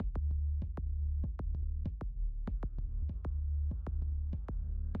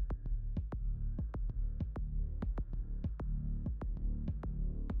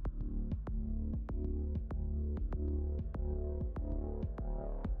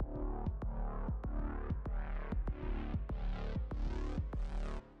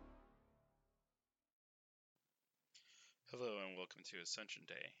welcome to Ascension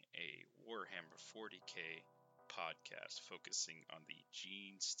Day, a Warhammer 40k podcast focusing on the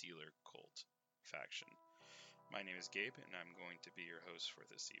Gene Stealer cult faction. My name is Gabe, and I'm going to be your host for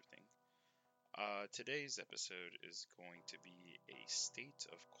this evening. Today's episode is going to be a State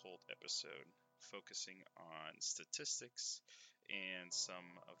of Cult episode, focusing on statistics and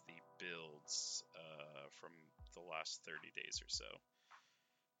some of the builds from the last 30 days or so.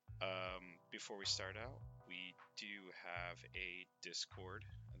 Before we start out, we do have a Discord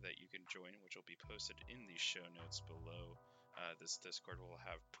that you can join, which will be posted in the show notes below. This Discord will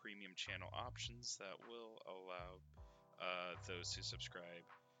have premium channel options that will allow those who subscribe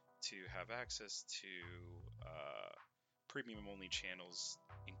to have access to premium only channels,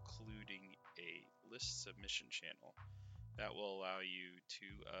 including a list submission channel that will allow you to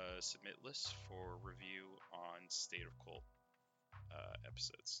submit lists for review on State of Cult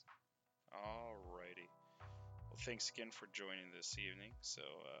episodes. Alrighty. Well, thanks again for joining this evening. So,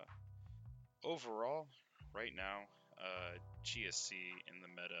 overall, right now, GSC in the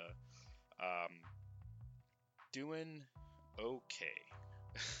meta, doing okay.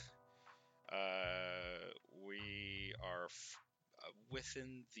 We are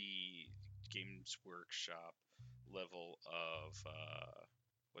within the Games Workshop level of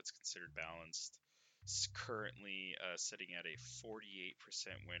what's considered balanced. It's currently sitting at a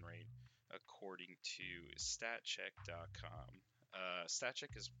 48% win rate, according to StatCheck.com.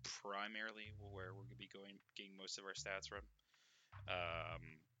 StatCheck is primarily where we're going to be getting most of our stats from.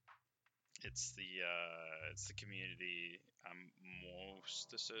 It's the community I'm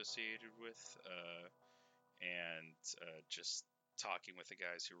most associated with, and just talking with the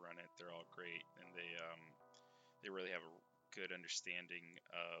guys who run it, they're all great, and they really have a good understanding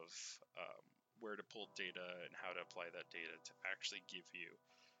of where to pull data and how to apply that data to actually give you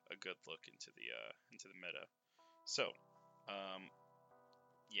a good look into the meta. So,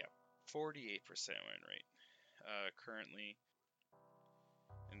 48% win rate currently,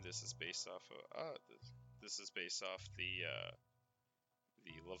 and this is based off of the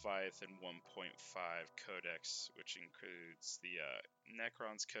Leviathan 1.5 Codex, which includes the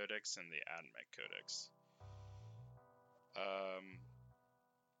Necrons Codex and the Admech Codex.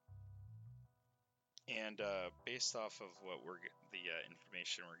 And based off of what the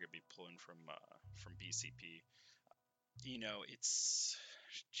information we're going to be pulling from BCP, it's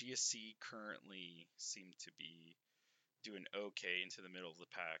GSC currently seem to be doing okay into the middle of the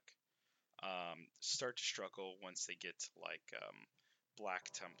pack. Start to struggle once they get to like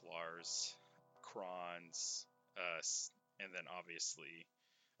Black Templars, Krons, and then obviously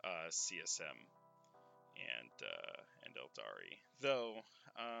CSM and Eldari. Though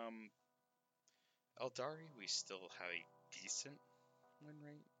Eldari we still have a decent win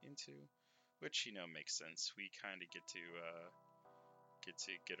rate into, which makes sense. We kind of get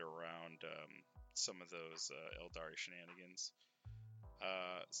to get around some of those Eldari shenanigans.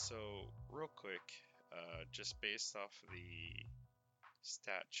 So real quick, just based off the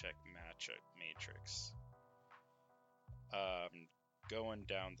stat check matchup matrix, going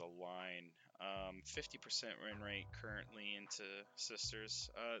down the line, 50% win rate currently into Sisters.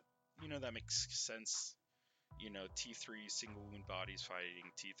 That makes sense. T3 single wound bodies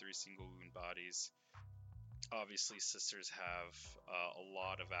fighting T3 single wound bodies. Obviously, Sisters have a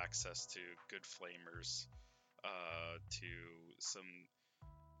lot of access to good flamers, to some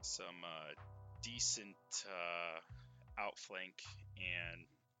decent outflank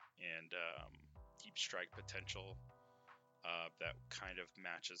and deep strike potential that kind of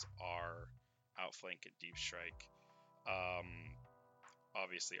matches our outflank and deep strike.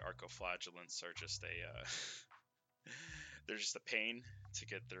 Obviously, Arcoflagellants are just they're just a pain to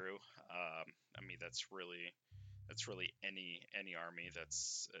get through. That's really any army.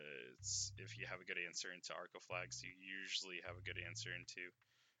 If you have a good answer into Arcoflags, you usually have a good answer into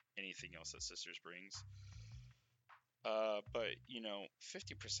anything else that Sisters brings. But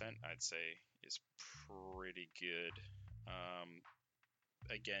 50% I'd say is pretty good.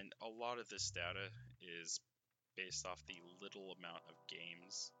 Again, a lot of this data is based off the little amount of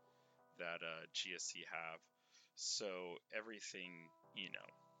games that GSC have. So everything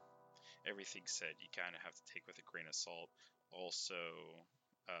said, you kind of have to take with a grain of salt. Also,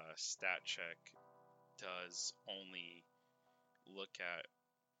 StatCheck does only look at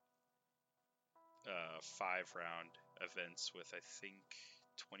 5-round events with, I think,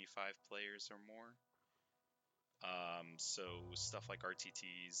 25 players or more. So stuff like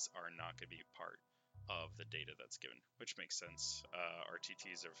RTTs are not going to be part of the data that's given, which makes sense.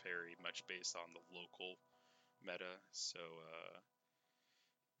 RTTs are very much based on the local meta, so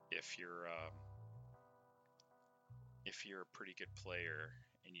if you're if you're a pretty good player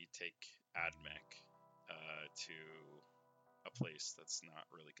and you take AdMech to a place that's not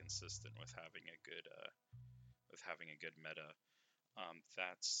really consistent with having a good meta,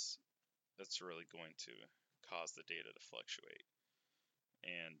 that's really going to cause the data to fluctuate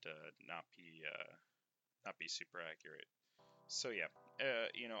and not be super accurate. So yeah,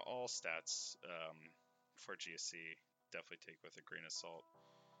 all stats for GSC definitely take with a grain of salt.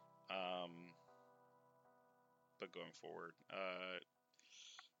 But going forward,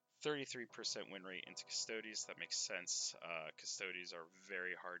 33% win rate into Custodes. That makes sense. Custodes are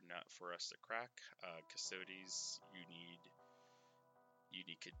very hard nut for us to crack. Custodes, you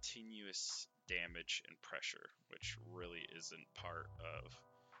need continuous damage and pressure, which really isn't part of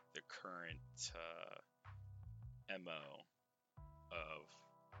the current MO of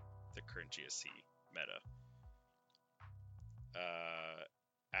the current GSC meta.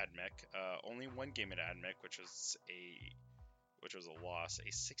 AdMech, only one game at AdMech, which was a loss,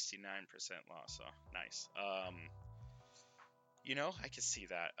 a 69% loss. So nice. I can see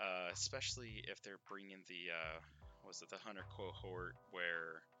that, especially if they're bringing the the hunter cohort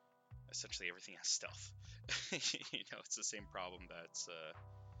where essentially everything has stealth. It's the same problem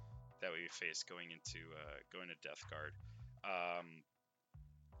that we face going to Death Guard.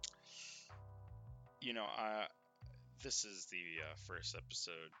 This is the first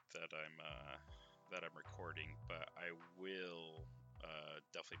episode that I'm recording, but I will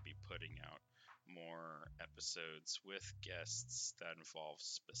definitely be putting out more episodes with guests that involve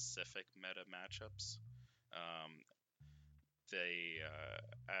specific meta matchups. They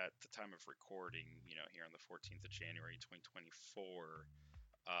at the time of recording, here on the 14th of January 2024,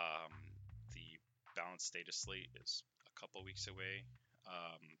 the balanced data slate is a couple weeks away.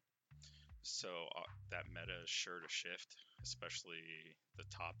 So that meta is sure to shift, especially the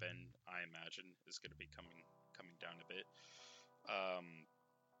top end. I imagine is going to be coming down a bit.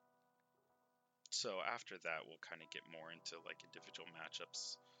 So after that, we'll kind of get more into like individual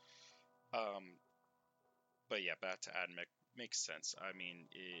matchups. But yeah, back to AdMech makes sense. I mean,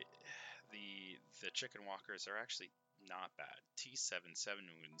 the Chicken Walkers are actually not bad. T7 7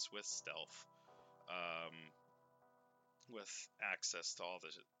 wounds with stealth, with access to all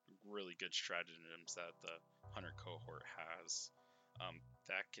the really good stratagems that the Hunter cohort has.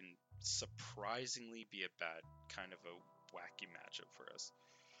 That can surprisingly be a bad kind of a wacky matchup for us.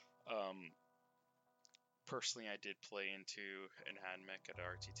 Personally, I did play into an AdMech at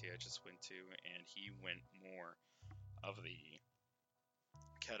RTT I just went to, and he went more of the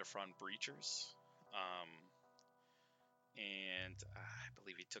Cataphron Breachers. And I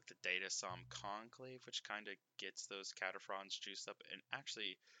believe he took the Data Som Conclave, which kind of gets those Cataphrons juiced up, and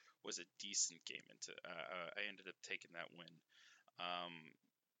actually was a decent game. I ended up taking that win,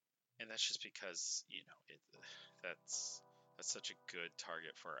 and that's just because that's such a good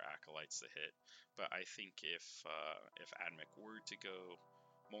target for our acolytes to hit. But I think if AdMech were to go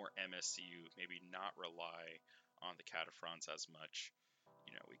more MSU, maybe not rely on the Cataphrons as much,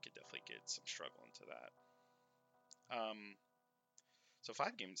 we could definitely get some struggle into that. So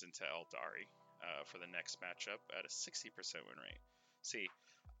 5 games into Eldari for the next matchup at a 60% win rate. See,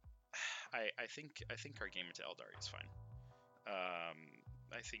 I think our game into Eldari is fine.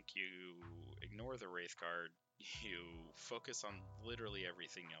 I think you ignore the Wraith Guard, you focus on literally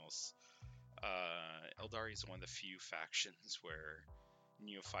everything else. Eldari is one of the few factions where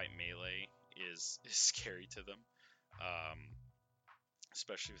Neophyte melee is scary to them,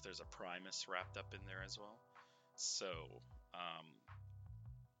 especially if there's a Primus wrapped up in there as well. So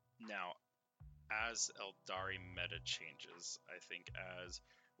now, as Eldari meta changes, I think as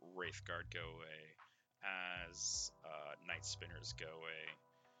Wraithguard go away, as Night Spinners go away,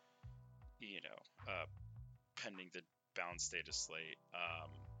 pending the balanced data slate,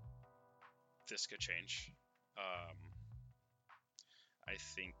 this could change. I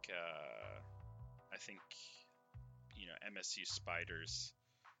think MSU Spiders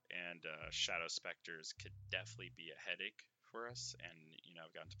and Shadow Specters could definitely be a headache for us, and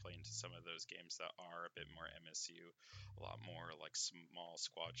I've gotten to play into some of those games that are a bit more MSU, a lot more like small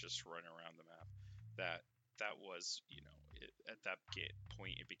squad just running around the map. That was at that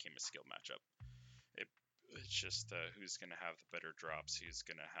point it became a skill matchup. It's just who's gonna have the better drops, who's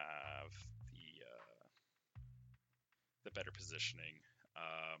gonna have the better positioning,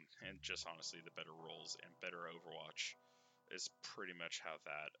 and just honestly the better roles and better Overwatch is pretty much how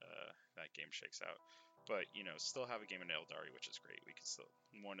that game shakes out. But still have a game in Eldari, which is great. We can still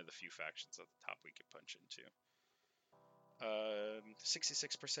one of the few factions at the top we could punch into.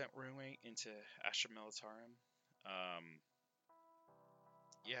 66% rune rate into Astra Militarum.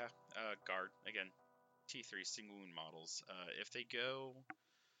 Guard again. T3 single wound models. If they go,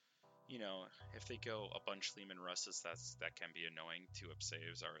 if they go a bunch Leman Russes, that can be annoying. 2-up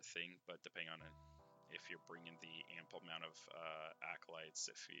saves are a thing, but depending on if you're bringing the ample amount of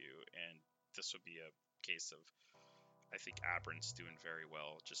acolytes, and this would be a case of, I think Aberrant's doing very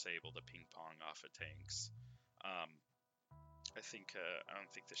well, just able to ping pong off of tanks. I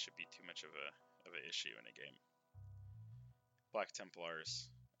don't think this should be too much of an issue in a game. Black Templars,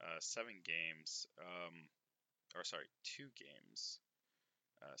 7 games, 2 games,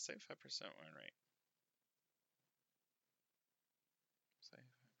 75% win rate. 75% win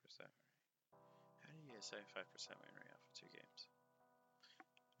rate. How do you get a 75% win rate off of 2 games?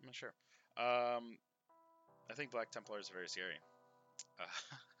 I'm not sure. I think Black Templars are very scary.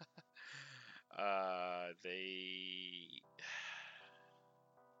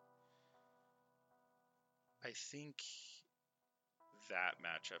 I think that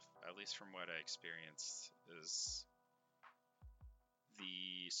matchup, at least from what I experienced, is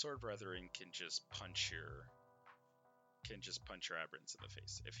the Sword Brethren can just punch your Aberrants in the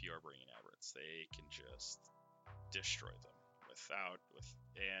face. If you are bringing Aberrants, they can just destroy them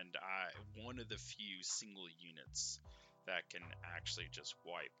one of the few single units that can actually just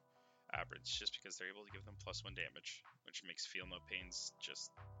wipe Aberrants, just because they're able to give them +1 damage, which makes Feel No Pains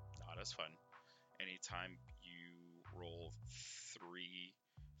just not as fun. Anytime you roll 3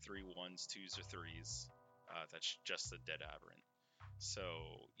 1s, 2s, or 3s, that's just a dead Aberrant.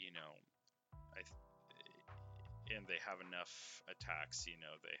 So, and they have enough attacks,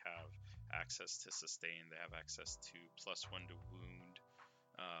 they have access to sustain, they have access to +1 to wound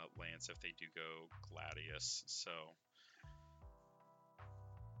lance if they do go Gladius. So,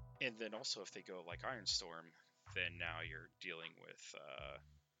 and then also if they go like Ironstorm, then now you're dealing with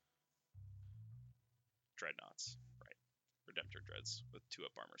Dreadnoughts, right? Redemptor Dreads with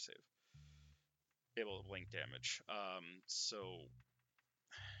 2-up armor save, able to blink damage. So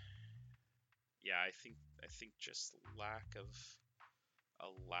yeah, I think just lack of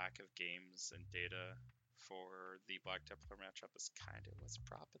games and data for the Black Templar matchup is kind of what's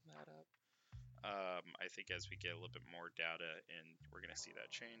propping that up. I think as we get a little bit more data, and we're gonna see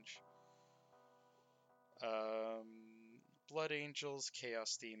that change. Blood Angels,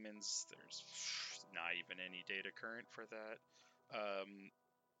 Chaos Demons, there's not even any data current for that.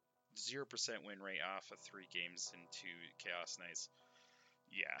 0% win rate off of 3 games into Chaos Knights.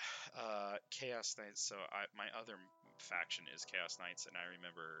 Yeah, Chaos Knights. So my other faction is Chaos Knights, and I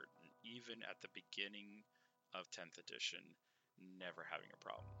remember even at the beginning of 10th edition, never having a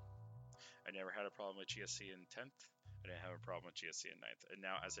problem. I never had a problem with GSC in 10th. I didn't have a problem with GSC in 9th. And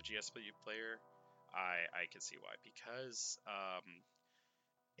now as a GSW player, I can see why. Because a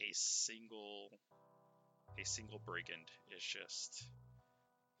single brigand is just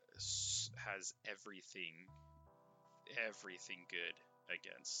has everything good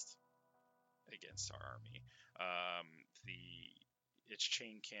against our army. Its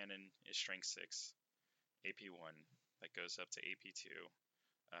chain cannon is strength 6, AP 1, that goes up to AP 2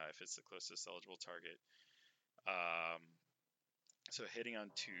 if it's the closest eligible target. So hitting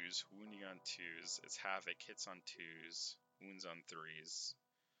on 2s, wounding on 2s, its Havoc hits on 2s, wounds on 3s.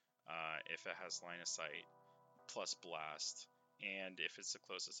 If it has line of sight, plus blast, and if it's the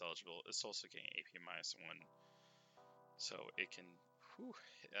closest eligible, it's also getting AP -1. So it can.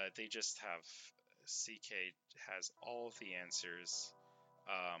 They just have. CK has all of the answers.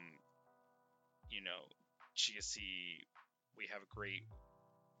 GSC, we have a great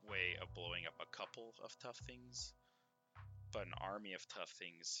way of blowing up a couple of tough things, but an army of tough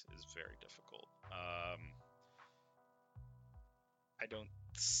things is very difficult. I don't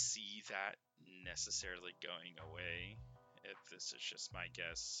see that necessarily going away. If this is just my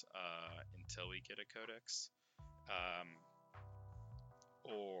guess, until we get a codex,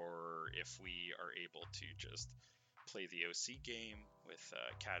 or if we are able to just play the OC game with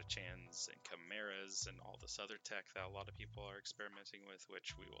Catachans and Chimeras and all this other tech that a lot of people are experimenting with,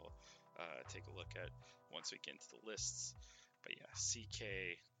 which we will take a look at once we get into the lists. But yeah,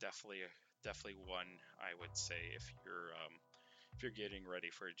 CK definitely one. I would say if you're getting ready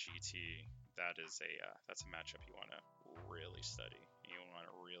for a GT, that's a matchup you want to really study. You want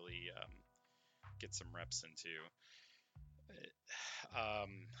to really get some reps into.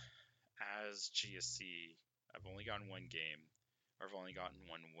 As GSC, I've only gotten 1 game, or I've only gotten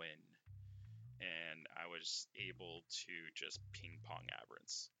 1 win, and I was able to just ping pong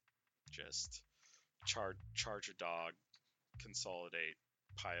Aberrants, just charge a dog, consolidate,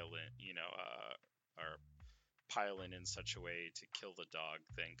 pile in, or pile in such a way to kill the dog,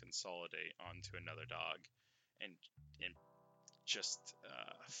 then consolidate onto another dog, and just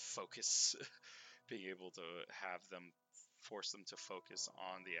focus being able to have them force them to focus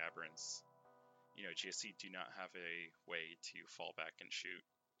on the aberrants. GSC do not have a way to fall back and shoot.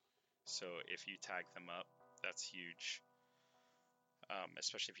 So if you tag them up, that's huge.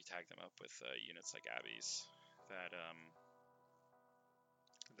 Especially if you tag them up with units like Abbeys that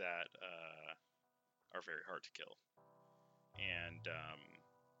are very hard to kill. And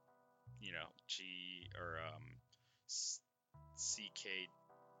G or CK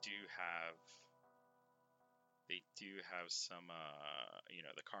do have some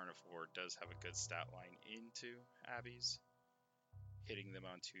the Carnivore does have a good stat line into Abbeys, hitting them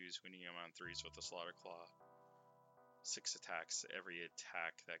on 2s, winning them on 3s with the Slaughter Claw. 6 attacks. Every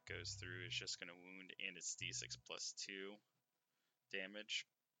attack that goes through is just going to wound, and it's D6 plus 2 damage.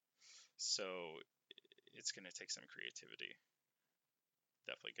 So it's going to take some creativity.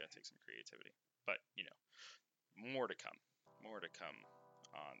 Definitely going to take some creativity. But, more to come. More to come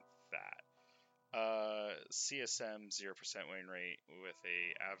on that. CSM 0% win rate with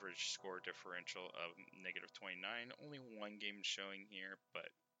a average score differential of -29. Only one game showing here,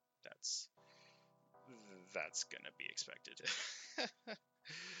 but that's gonna be expected.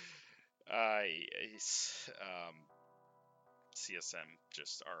 CSM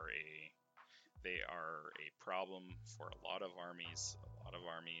just they are a problem for a lot of armies. A lot of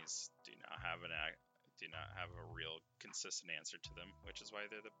armies do not have a real consistent answer to them, which is why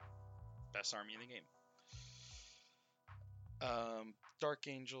they're the best army in the game. Dark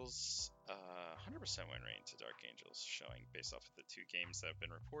Angels, 100% win rate to Dark Angels, showing based off of the 2 games that have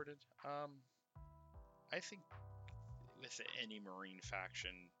been reported. I think with any Marine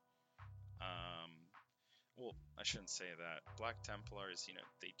faction, well, I shouldn't say that. Black Templars,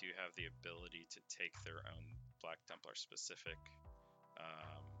 they do have the ability to take their own Black Templar specific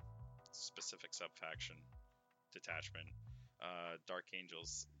sub-faction detachment. Dark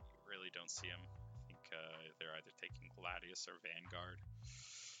Angels, you really don't see them. I think they're either taking Gladius or Vanguard.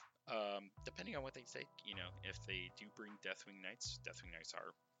 Depending on what they take, if they do bring Deathwing Knights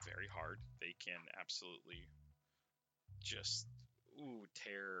are very hard. They can absolutely just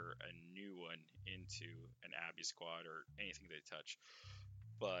tear a new one into an Abbey squad or anything they touch.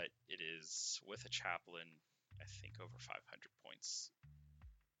 But it is with a chaplain, I think over 500 points.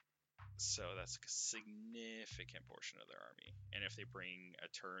 So that's a significant portion of their army. And if they bring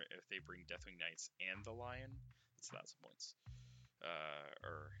Deathwing Knights and the Lion, it's 1,000 points.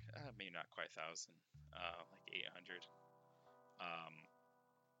 Or maybe not quite 1,000, like 800.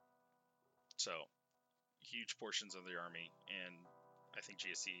 So huge portions of the army, and I think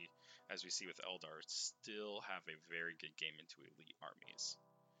GSC, as we see with Eldar, still have a very good game into elite armies,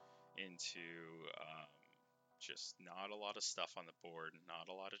 into just not a lot of stuff on the board, not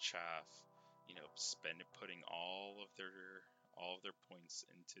a lot of chaff. Putting all of their points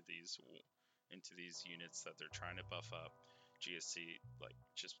into these units that they're trying to buff up. GSC,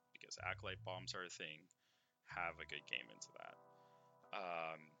 just because Acolyte bombs are a thing, have a good game into that.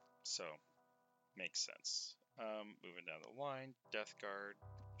 So makes sense. Moving down the line, Death Guard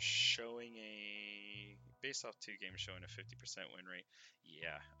showing based off 2 games showing a 50% win rate.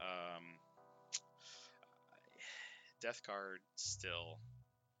 Yeah. Death Guard still.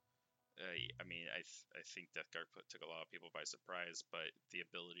 I think Death Guard took a lot of people by surprise, but the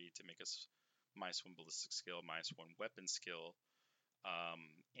ability to make us -1 ballistic skill, -1 weapon skill,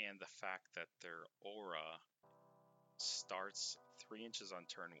 and the fact that their aura starts 3 inches on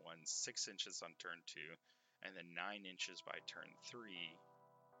turn 1, 6 inches on turn 2, and then 9 inches by turn 3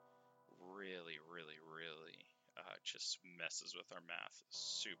 really just messes with our math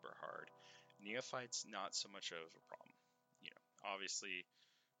super hard. Neophytes, not so much of a problem. Obviously,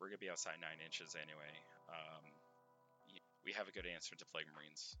 we're going to be outside 9 inches anyway. We have a good answer to Plague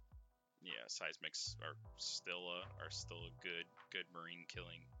Marines. Yeah, seismics are still a good marine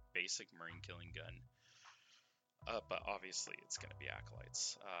killing, basic marine killing gun. But obviously, it's going to be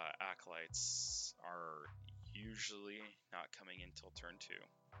Acolytes. Acolytes are usually not coming in till turn 2.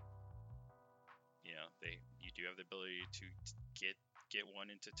 You do have the ability to get one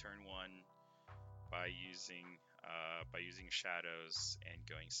into turn 1 by using shadows and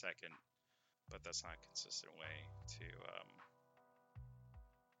going second, but that's not a consistent way to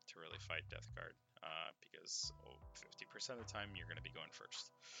really fight Death Guard, because 50% of the time you're going to be going first.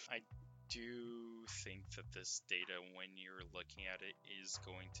 I do think that this data, when you're looking at it, isn't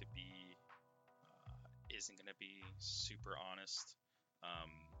going to be super honest.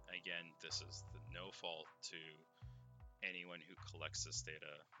 Again, this is no fault to anyone who collects this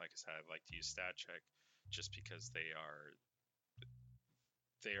data. Like I said, I like to use StatCheck just because they are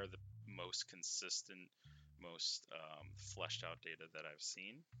the most consistent, most fleshed out data that I've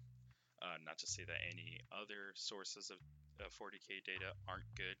seen. Not to say that any other sources of 40k data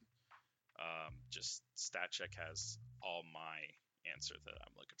aren't good. Just StatCheck has all my answer that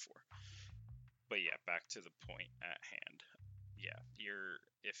I'm looking for. But yeah, back to the point at hand. Yeah,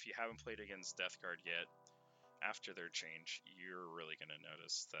 if you haven't played against Death Guard yet, after their change, you're really gonna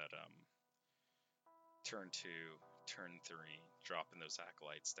notice that turn 2, turn 3, dropping those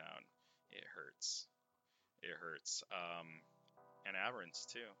acolytes down, it hurts. It hurts. And Aberrants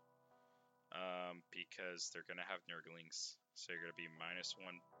too. Because they're gonna have Nurglings, so you're gonna be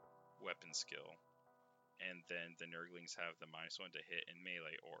 -1 weapon skill, and then the Nurglings have the -1 to hit in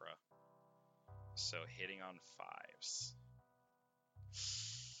melee aura. So hitting on 5s,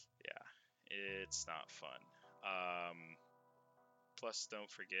 yeah, it's not fun. Plus, don't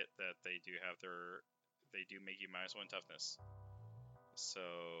forget that they do make you -1 toughness.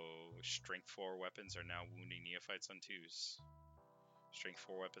 So strength 4 weapons are now wounding neophytes on 2s. Strength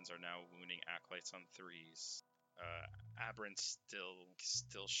 4 weapons are now wounding acolytes on 3s. Aberrants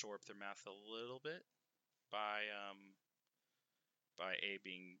still shore up their math a little bit by A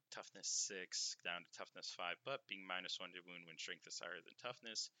being toughness 6 down to toughness 5, but being -1 to wound when strength is higher than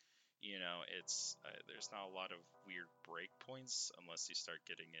toughness. You know, it's there's not a lot of weird breakpoints unless you start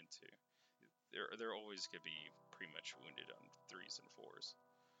getting into. They're always gonna be pretty much wounded on 3s and 4s.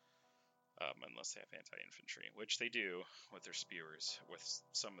 Unless they have anti-infantry, which they do with their spewers, with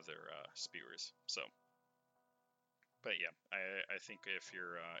some of their spewers. So, but yeah, I think if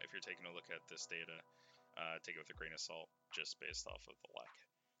you're taking a look at this data, take it with a grain of salt, just based off of the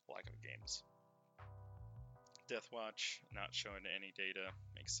lack of games. Deathwatch not showing any data,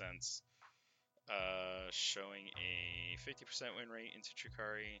 makes sense. Showing a 50% win rate into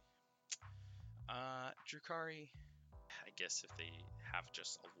Drukhari. Drukhari, I guess if they have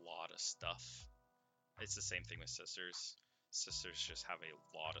just a lot of stuff, it's the same thing with Sisters. Sisters just have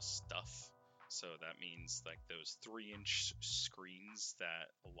a lot of stuff. So that means like those 3-inch screens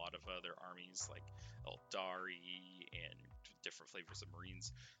that a lot of other armies like Eldari and different flavors of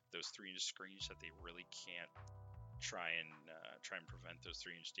Marines, those 3-inch screens that they really can't try and prevent those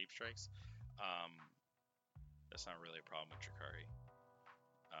 3-inch deep strikes. That's not really a problem with Drukhari.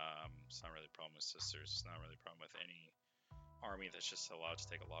 It's not really a problem with Sisters. It's not really a problem with any army that's just allowed to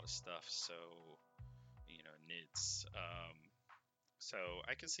take a lot of stuff. So, you know, NIDS. So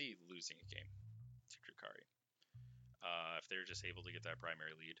I can see losing a game to Drukhari if they're just able to get that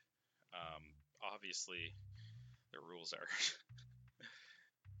primary lead. Obviously, the rules are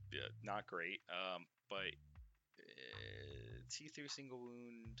not great, but T3 single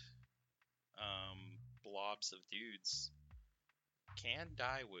wound blobs of dudes can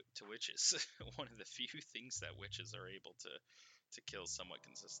die to witches. One of the few things that witches are able to kill somewhat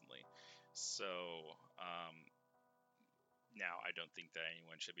consistently. So now I don't think that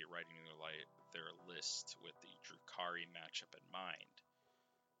anyone should be writing their list with the Drukhari matchup in mind.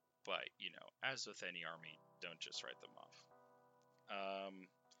 But you know, as with any army, don't just write them off.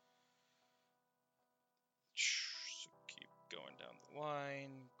 So keep going down the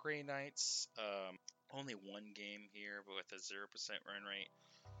line. Grey Knights. Only one game here, but with a 0% run rate.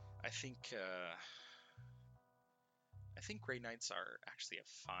 I think Grey Knights are actually a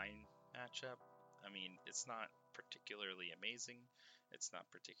fine matchup. I mean, it's not particularly amazing. It's not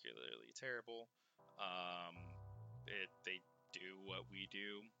particularly terrible. They do what we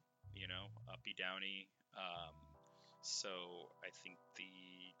do, you know, uppy downy. So I think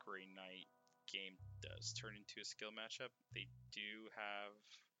the Grey Knight game does turn into a skill matchup. They do have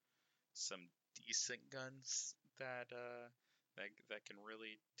some decent guns that can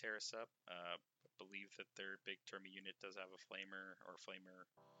really tear us up. I believe that their big Termi unit does have a flamer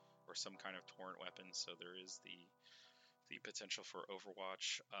or some kind of torrent weapon, so there is the potential for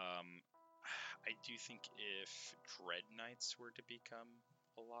Overwatch. I do think if Dread Knights were to become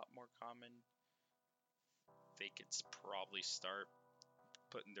a lot more common, they could probably start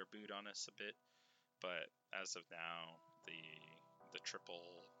putting their boot on us a bit. But as of now, the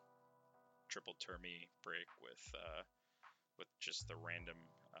triple Termi break with just the random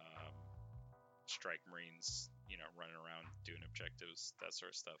strike marines, you know, running around doing objectives, that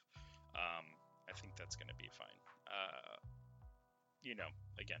sort of stuff. I think that's going to be fine. You know,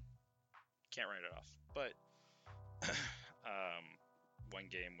 again, can't write it off. But one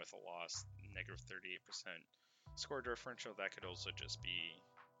game with a loss, -38% score differential, that could also just be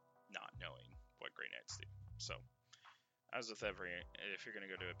not knowing what Grey Knights do. So, as with if you're going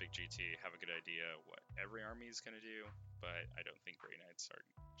to go to a big GT, have a good idea what every army is going to do, but I don't think Grey Knights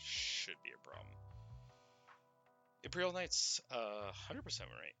should be a problem. Imperial Knights, 100%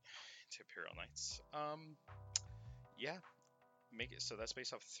 rate to Imperial Knights. Yeah, make it so that's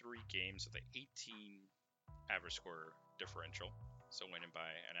based off 3 games with an 18 average score differential. So winning by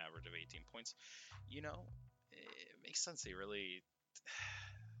an average of 18 points. You know, it makes sense. They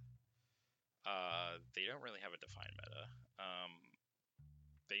don't really have a defined meta. Um,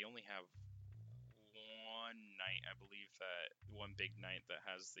 they only have one knight, I believe, that one big knight that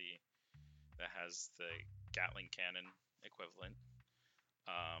has the Gatling cannon equivalent,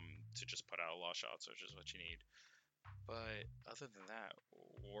 to just put out a lot of shots, which is what you need. But other than that,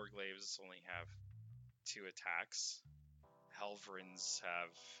 Warglaves only have 2 attacks. Helverins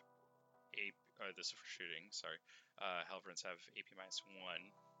have AP, or this is for shooting. Sorry, Helverins have AP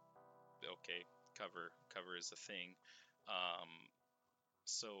 -1. Okay, cover is a thing. Um,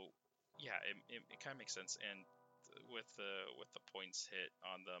 so yeah, it kind of makes sense. And with the points hit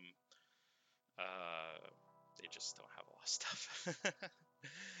on them, uh, they just don't have a lot of stuff.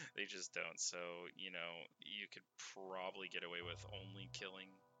 They just don't. So you could probably get away with only killing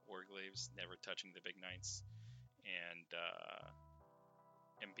Warglaves, never touching the big knights, and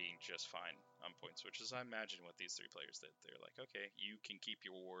being just fine on points. Which is, I imagine, what these 3 players did. They're like, okay, you can keep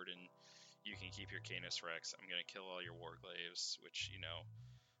your Warden, you can keep your Canis Rex. I'm gonna kill all your Warglaves, which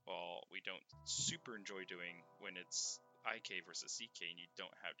well, we don't super enjoy doing when it's IK versus CK and you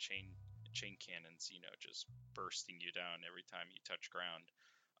don't have chain cannons, just bursting you down every time you touch ground.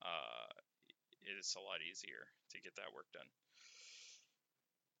 Uh, it's a lot easier to get that work done.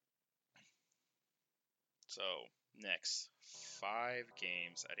 So next, 5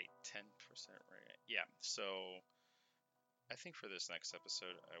 games at a 10% rate. Yeah, so I think for this next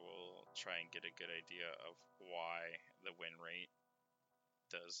episode, I will try and get a good idea of why the win rate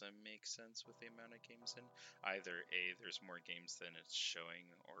doesn't make sense with the amount of games in. Either A, there's more games than it's showing,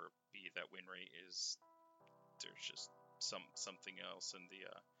 or B, that win rate is there's just something else in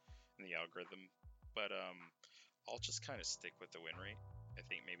the algorithm. But I'll just kind of stick with the win rate. I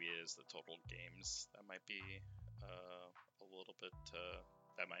think maybe it is the total games that might be a little bit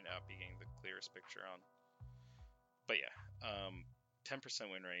that might not be getting the clearest picture on. But yeah, 10%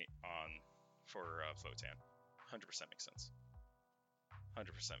 win rate for Votann, 100% makes sense. 100%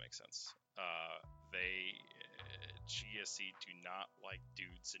 makes sense. They GSC do not like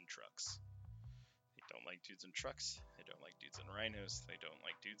dudes in trucks. They don't like dudes in trucks. They don't like dudes in rhinos. They don't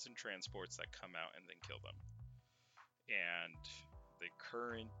like dudes in transports that come out and then kill them. And the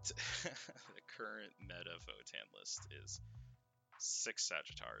current the current meta Votann list is 6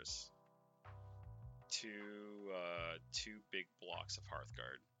 Sagittars, two big blocks of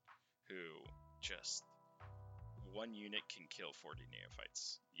Hearthguard, who just one unit can kill 40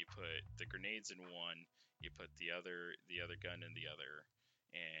 neophytes. You put the grenades in one, you put the other gun in the other,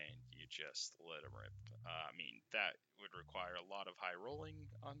 and you just let them rip. I mean, that would require a lot of high rolling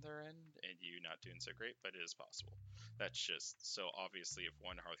on their end, and you not doing so great, but it is possible. That's just so obviously, if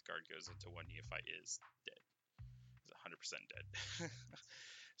one Hearthguard goes into one neophyte, is dead. Is 100% dead.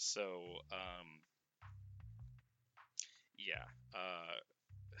 So yeah,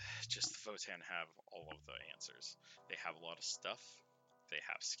 just the Votann have all of the answers. They have a lot of stuff. They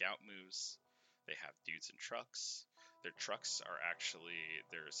have scout moves. They have dudes in trucks. Their trucks are actually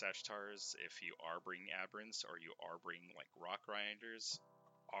their Sagittars. If you are bringing Aberrants or you are bringing like Rock Grinders,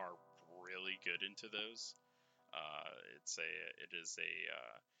 are really good into those. It is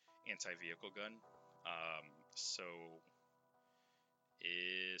a anti-vehicle gun. So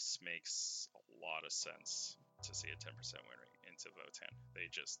this makes a lot of sense to see a 10% win rate into Votann.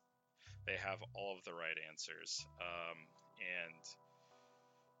 They have all of the right answers, and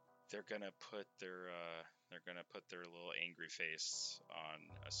they're gonna put their little angry face on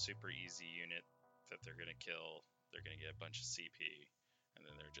a super easy unit that they're gonna kill. They're gonna get a bunch of CP, and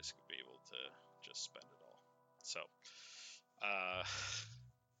then they're just gonna be able to just spend it all. So,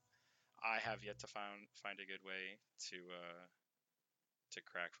 I have yet to find a good way to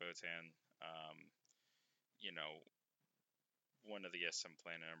crack Votann. You know, one of the guests I'm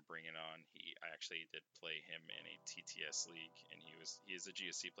planning on bringing on, I actually did play him in a TTS league, and he is a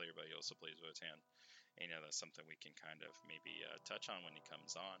GSC player, but he also plays Votann. And, that's something we can kind of maybe touch on when he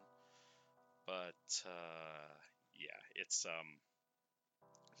comes on. But yeah, it's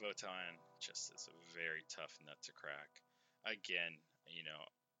Votann just is a very tough nut to crack. Again,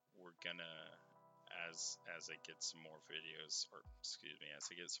 we're gonna as I get some more videos, or excuse me,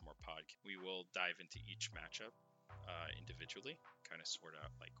 as I get some more podcasts, we will dive into each matchup individually, kind of sort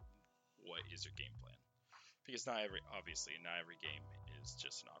out like what is your game plan, because not every game is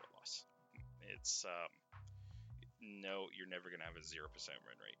just an auto loss. It's no, you're never gonna have a 0%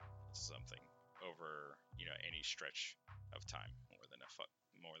 win rate. Something over any stretch of time, more than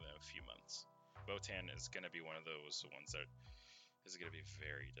a few months. Votann is gonna be one of those ones that This is going to be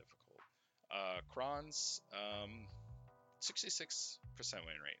very difficult. Crons, 66%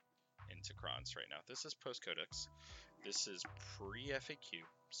 win rate into Crons right now. This is post Codex. This is pre FAQ,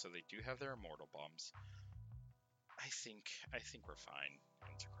 so they do have their immortal bombs. I think we're fine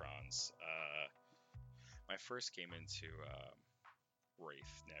into Crons. My first game into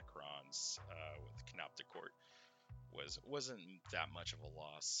Wraith Necrons with Canoptic Court wasn't that much of a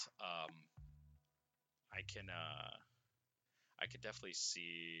loss. I can definitely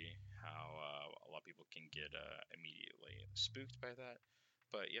see how a lot of people can get immediately spooked by that,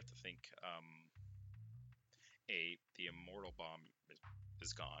 but you have to think. A, the immortal bomb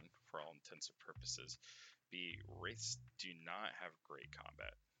is gone for all intents and purposes. B, wraiths do not have great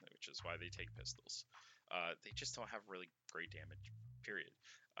combat, which is why they take pistols. They just don't have really great damage. Period.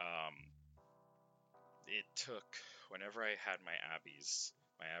 It took whenever I had my abbeys,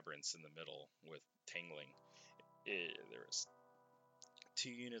 my aberrants in the middle with tingling. There was 2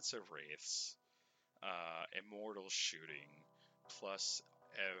 units of wraiths, immortal shooting, plus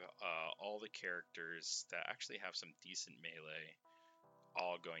all the characters that actually have some decent melee,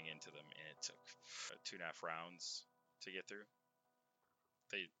 all going into them, and it took 2.5 rounds to get through.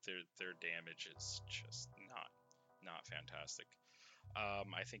 Their damage is just not fantastic.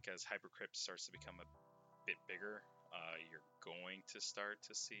 I think as Hypercrypt starts to become a bit bigger, you're going to start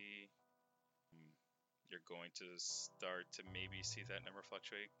to see. You're going to start to maybe see that number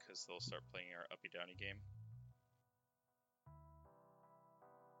fluctuate because they'll start playing our uppy downy game.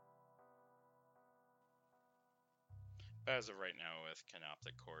 But as of right now, with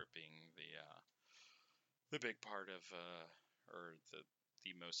Canoptic Court being the big part of or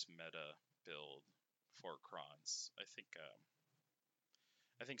the most meta build for Crons, I think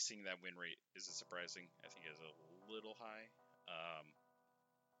seeing that win rate isn't surprising. I think it's a little high,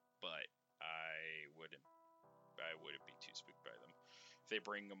 but I wouldn't be too spooked by them. If they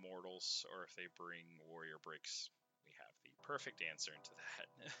bring Immortals or if they bring Warrior Bricks, we have the perfect answer into that.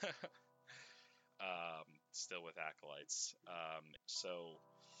 Still with Acolytes.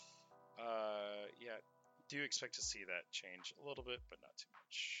 Yeah, do expect to see that change a little bit, but not too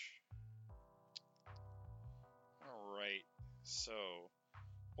much. Alright, so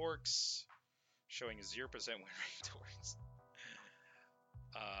Orcs showing a 0% win rate to Orcs.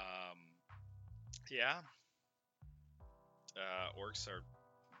 Yeah. Orcs are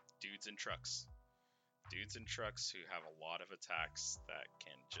dudes in trucks. Dudes in trucks who have a lot of attacks that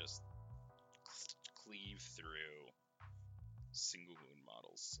can just cleave through single wound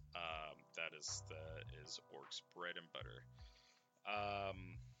models. That is Orcs bread and butter.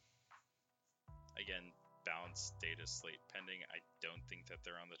 Again, balanced data slate pending. I don't think that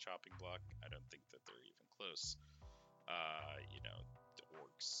they're on the chopping block. I don't think that they're even close. The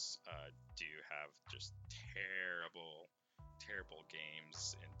Orcs do have just terrible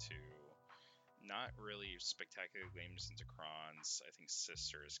games into not really spectacular games into Crons. I think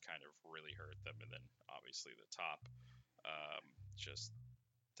Sisters kind of really hurt them, and then obviously the top just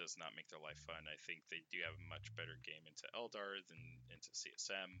does not make their life fun. I think they do have a much better game into Eldar than into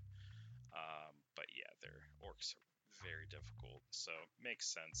CSM. But yeah, their Orcs are very difficult, so makes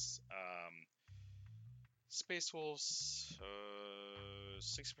sense. Space Wolves,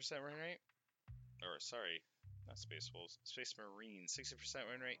 60% win rate. Or sorry, not Space Wolves. Space Marines, 60%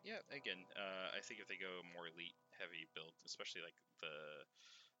 win rate. Yeah, again, I think if they go more elite heavy build, especially like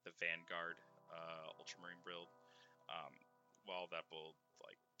the Vanguard Ultramarine build, while that build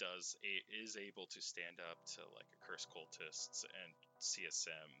is able to stand up to like a Curse Cultists and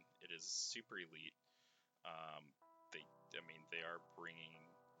CSM, it is super elite. They are bringing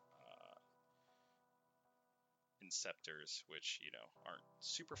Inceptors, which aren't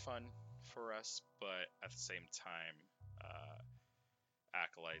super fun for us, but at the same time,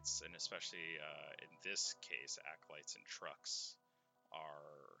 Acolytes, and especially in this case, Acolytes and Trucks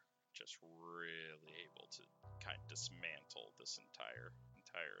are just really able to kind of dismantle this entire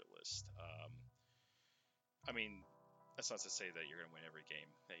list. That's not to say that you're going to win every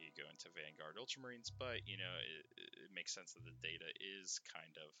game that you go into Vanguard Ultramarines, but it makes sense that the data is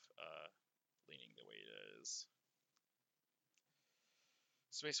kind of leaning the way it is.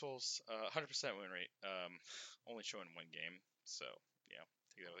 Space Wolves, 100% win rate, only showing one game, so yeah,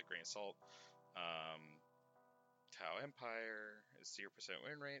 take that with a grain of salt. Tau Empire is 0%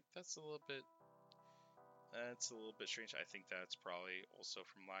 win rate. That's a little bit strange. I think that's probably also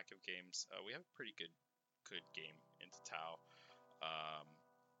from lack of games. We have a pretty good game into Tau.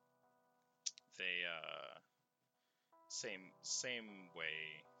 They same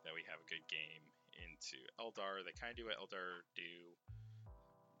way that we have a good game into Eldar. They kind of do what Eldar do.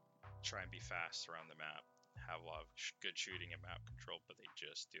 Try and be fast around the map. have a lot of good shooting and map control, but they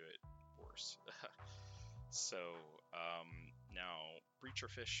just do it worse. So now breacher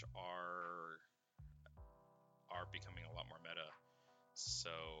fish are becoming a lot more meta.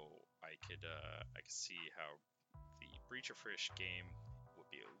 So I could see how the breacher fish game would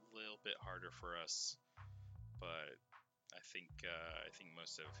be a little bit harder for us, but I think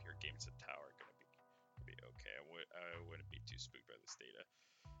most of your games at Tau are gonna be okay. I wouldn't be too spooked by this data.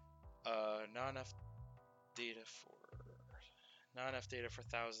 Not enough data for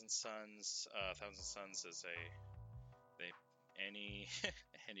Thousand Suns. Thousand Suns is any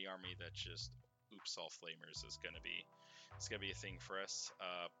any army that just oops all flamers is gonna be a thing for us.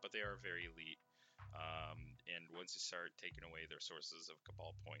 But they are very elite. And once you start taking away their sources of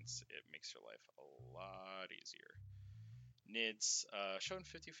Cabal points, it makes your life a lot easier. Nids, shown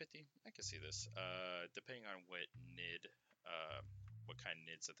 50-50. I can see this. Depending on what nid, what kind of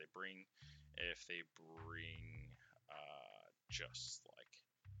nids that they bring. If they bring just like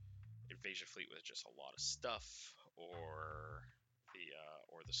invasion fleet with just a lot of stuff, or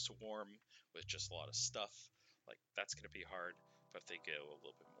the swarm with just a lot of stuff, like that's gonna be hard. But if they go a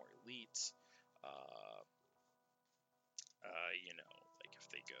little bit more elite, like if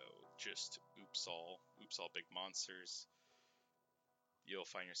they go just oops all big monsters, you'll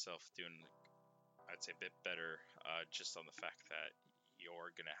find yourself doing, I'd say, a bit better, just on the fact that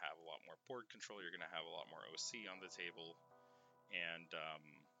you're gonna have a lot more board control, you're gonna have a lot more OC on the table, and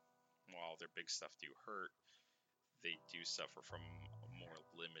while their big stuff do hurt, they do suffer from a more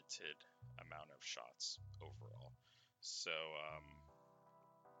limited amount of shots overall. So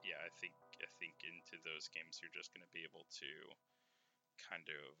yeah, I think into those games you're just gonna be able to kind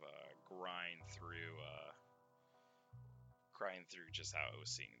of grind through just out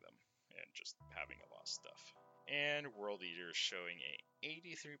OCing them and just having a lot of stuff. And World Eaters showing a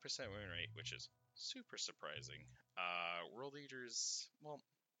 83% win rate, which is super surprising. World Eaters, well,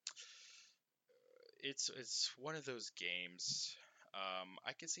 it's one of those games.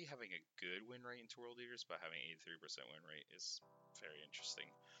 I could see having a good win rate into World Eaters, but having 83% win rate is very interesting.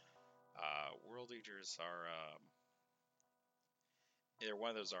 World Eaters are they're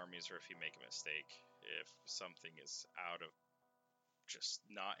one of those armies where if you make a mistake, if something is out of just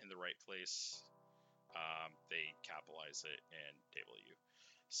not in the right place, they capitalize it and table you.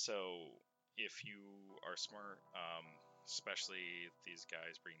 So if you are smart, especially these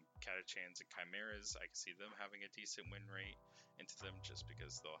guys bring Catachans and Chimeras, I can see them having a decent win rate into them just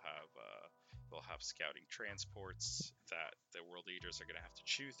because they'll have scouting transports that the World Eaters are going to have to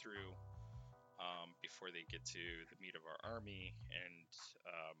chew through before they get to the meat of our army, and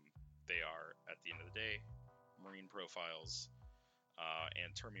they are, at the end of the day, Marine profiles and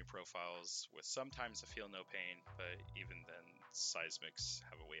Termian profiles with sometimes a feel no pain, but even then, seismics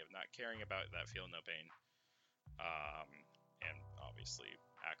have a way of not caring about that feel no pain. And obviously,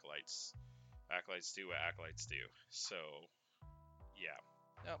 acolytes do what acolytes do. So, yeah.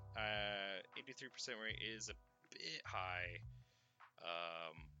 No, 83% rate is a bit high.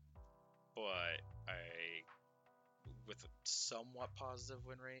 But with a somewhat positive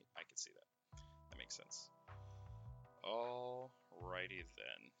win rate, I can see that. That makes sense. Alrighty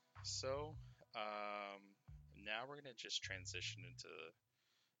then. So, now we're gonna just transition into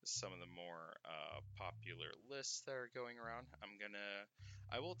some of the more popular lists that are going around.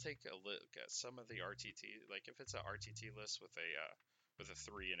 I will take a look at some of the RTT. Like if it's an RTT list with a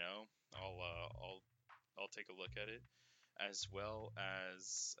 3-0, I'll take a look at it. As well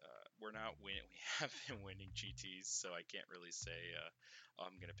as we have been winning GTs, so I can't really say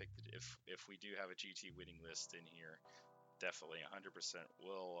I'm gonna pick if we do have a GT winning list in here. Definitely 100%.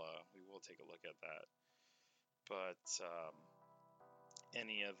 We will take a look at that. But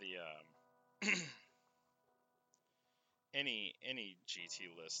any of the any GT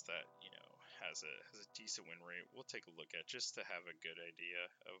list that has a decent win rate, we'll take a look at just to have a good idea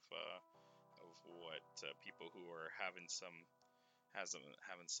of what people who are having some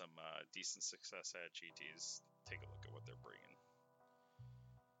decent success at GTs, take a look at what they're bringing.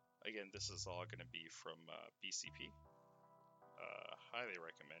 Again, this is all going to be from BCP. Highly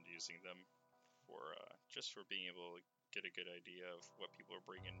recommend using them for just for being able to get a good idea of what people are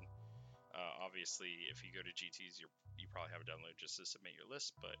bringing. Obviously, if you go to GTs, you probably have a download just to submit your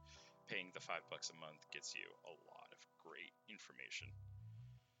list, but paying the $5 a month gets you a lot of great information.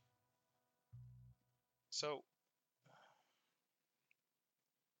 So,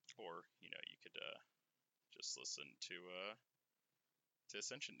 or you could just listen to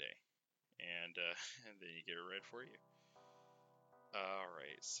Ascension Day, and then you get it read for you. All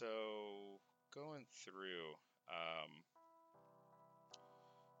right, so going through,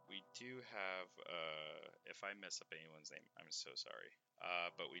 we do have, if I mess up anyone's name, I'm so sorry.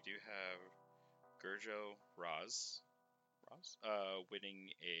 But we do have Gurjo winning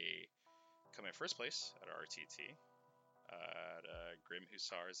coming first place at our RTT at Grim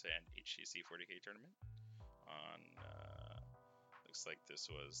Hussars and HCC 40K tournament on, looks like this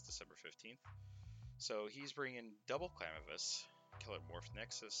was December 15th. So he's bringing double Clamavus, Killer Morph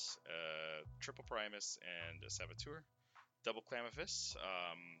Nexus, Triple Primus, and a Saboteur. Double Clamavus,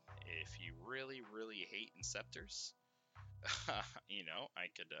 if you really, really hate Inceptors, I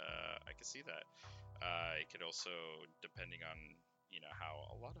could see that. It could also, depending on, how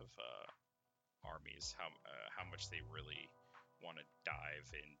a lot of armies, how much they really want to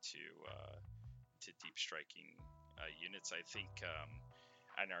dive into to deep striking units. I think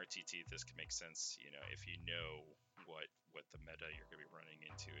at an RTT this could make sense. If you know what the meta you're going to be running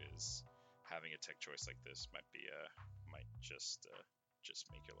into is, having a tech choice like this might just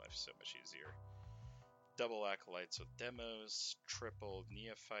make your life so much easier. Double acolytes with demos, triple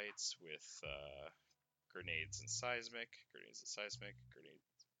neophytes with grenades and seismic,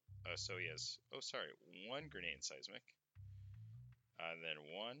 so he has, one grenade and seismic, and then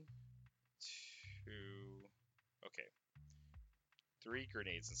 3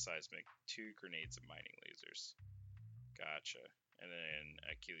 grenades and seismic, 2 grenades and mining lasers. Gotcha. And then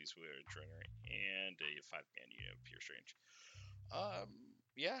Achilles Wheel Runner and a 5-man unit of Pure Strange.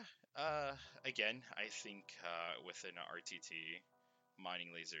 Yeah. Again, I think within RTT,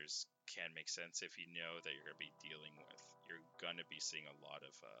 mining lasers can make sense if you know that you're gonna be seeing a lot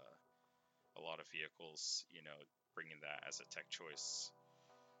of vehicles, bringing that as a tech choice.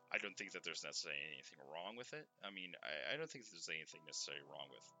 I don't think that there's necessarily anything wrong with it. I mean, I don't think there's anything necessarily wrong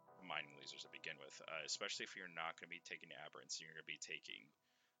with mining lasers to begin with, especially if you're not going to be taking aberrants and you're going to be taking,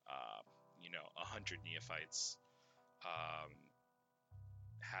 100 neophytes,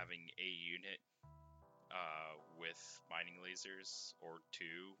 having a unit with mining lasers, or 2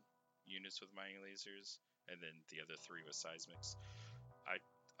 units with mining lasers, and then the other 3 with seismics.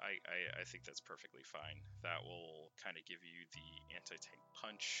 I think that's perfectly fine. That will kind of give you the anti-tank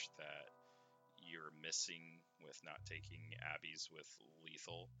punch that you're missing with not taking Abbeys with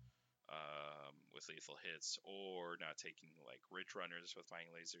lethal hits, or not taking like Ridge Runners with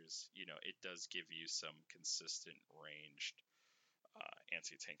mining lasers. It does give you some consistent ranged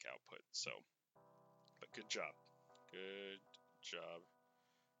anti-tank output. So, but good job,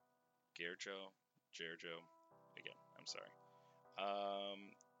 Gerjo. Again, I'm sorry.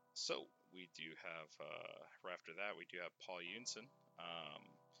 So we do have, after that, we do have Paul Yunson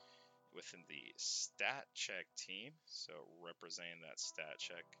within the Stat Check team. So representing that Stat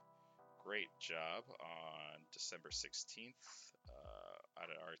Check, great job on December 16th at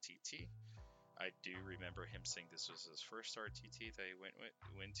an RTT. I do remember him saying this was his first RTT that he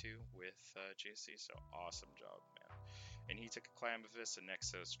went to with JC. So awesome job, man. And he took a Clamavus, a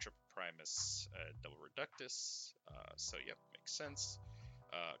Nexus, Triple Primus, Double Reductus. So yep, makes sense.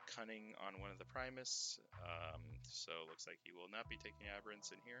 Cunning on one of the Primus, so it looks like he will not be taking aberrants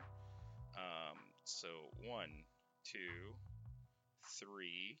in here. So 1, 2,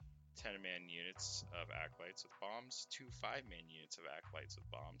 3 10-man units of acolytes with bombs, 2 5-man units of acolytes with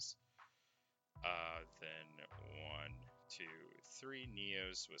bombs, then 1, 2, 3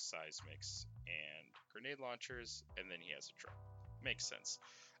 neos with seismics and grenade launchers, and then he has a truck. Makes sense.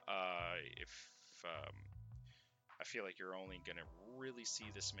 If I feel like you're only going to really see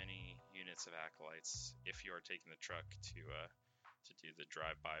this many units of acolytes if you are taking the truck to do the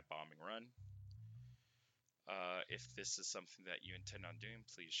drive-by bombing run. If this is something that you intend on doing,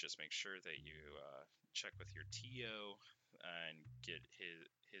 please just make sure that you check with your TO and get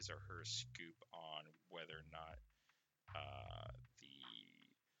his or her scoop on whether or not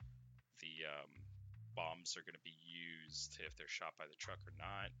the bombs are going to be used, if they're shot by the truck or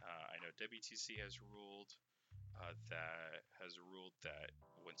not. I know WTC has ruled that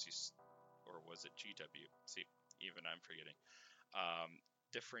once you, or was it GW? See, even I'm forgetting.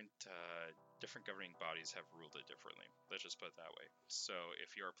 Different governing bodies have ruled it differently. Let's just put it that way. So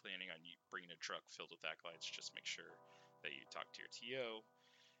if you are planning on bringing a truck filled with acolytes, just make sure that you talk to your TO,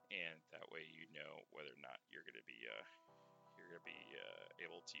 and that way you know whether or not you're going to be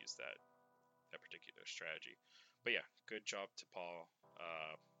able to use that particular strategy. But yeah, good job to Paul.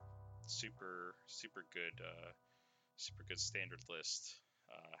 Super good standard list.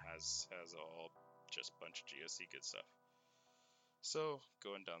 Has all just bunch of GOC good stuff. So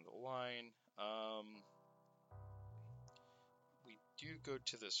going down the line, we do go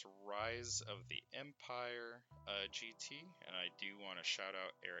to this Rise of the Empire GT, and I do want to shout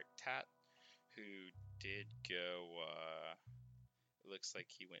out Eric Tat, who did go. It looks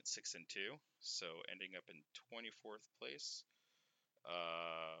like he went 6-2, so ending up in 24th place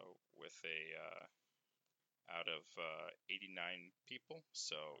with a out of 89 people.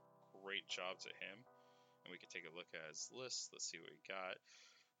 So great job to him. And we can take a look at his list. Let's see what we got.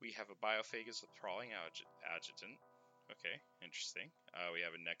 We have a Biophagus with Crawling Adjutant. Okay, interesting. We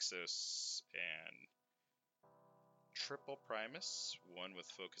have a Nexus and Triple Primus, one with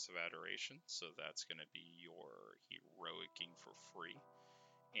Focus of Adoration, so that's going to be your heroicing for free,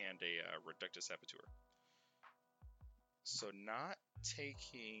 and a Reductus Saboteur. So not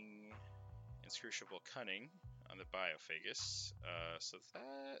taking Inscrutable Cunning on the Biophagus, so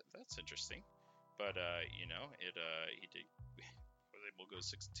that's interesting. But you know, he did was able to go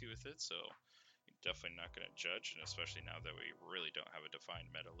 6-2 with it, so definitely not going to judge, and especially now that we really don't have a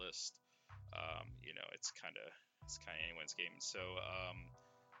defined meta list. You know, it's kind of anyone's game. So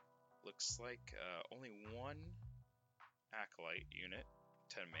looks like only one Acolyte unit,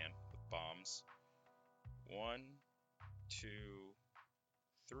 10-man with bombs. 1, 2,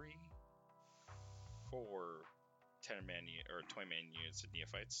 3, 4 10-man or 20-man units of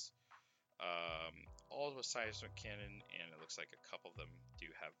Neophytes. All with seismic cannon, and it looks like a couple of them do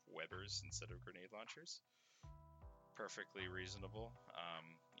have webbers instead of grenade launchers. Perfectly reasonable.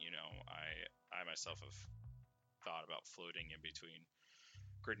 You know, I myself have thought about floating in between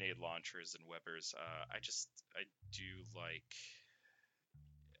grenade launchers and webbers. I just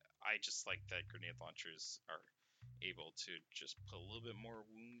like that grenade launchers are able to just put a little bit more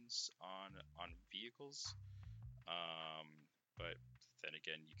wounds on vehicles. But then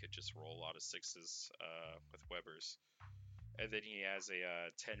again, you could just roll a lot of 6s with webbers. And then he has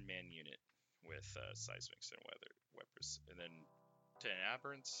a 10-man unit with seismics and webbers. And then 10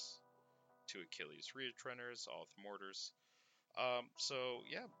 Aberrants, 2 Achilles Ridge Runners, all with mortars. So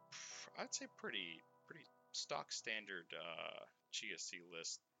yeah, I'd say pretty stock standard GSC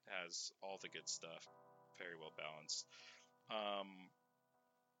list. Has all the good stuff, very well balanced.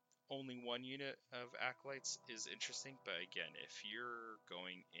 Only one unit of Acolytes is interesting, but again, if you're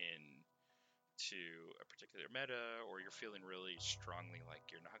going in to a particular meta, or you're feeling really strongly like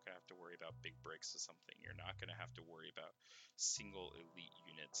you're not going to have to worry about big breaks or something, you're not going to have to worry about single elite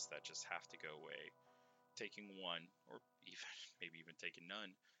units that just have to go away, taking one, or maybe even taking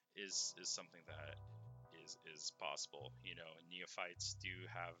none, is something that is possible. You know, Neophytes do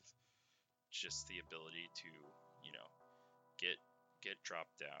have just the ability to, you know, get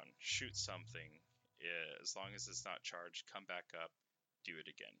dropped down, shoot something, as long as it's not charged, come back up, do it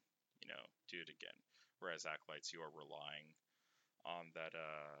again. You know, do it again. Whereas Acolytes, you are relying on that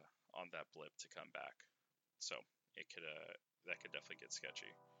blip to come back. So it could that could definitely get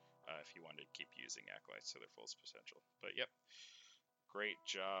sketchy if you wanted to keep using Acolytes to their fullest potential. But yep, great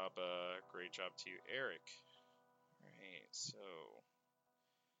job to you, Eric. All right, so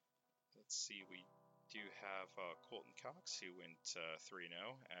let's see, we do have Colton Cox, who went 3-0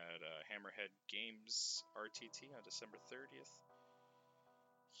 at Hammerhead Games RTT on December 30th.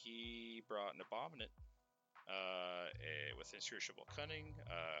 He brought an Abominant with Inscrutable Cunning,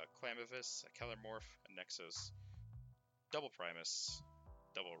 Clamavis, a Kellermorph, a Nexus, double Primus,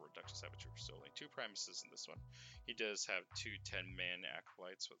 double Reductus Saboteur, so only 2 Primuses in this one. He does have 2 10-man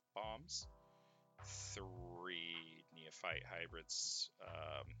Acolytes with bombs, 3 Neophyte Hybrids,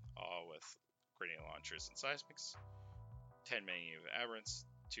 all with grenade launchers and seismics, 10-man unit of Aberrants,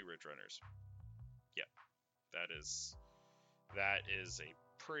 2 Ridge Runners. Yep, that is a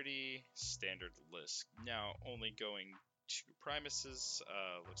pretty standard list. Now, only going 2 Primuses,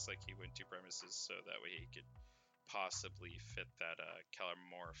 looks like he went 2 Primuses, so that way he could possibly fit that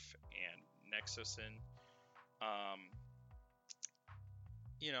Kellermorph and Nexus in.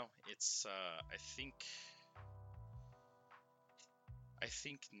 You know, it's I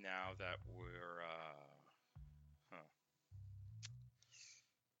think now that we're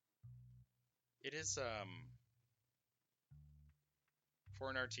it is for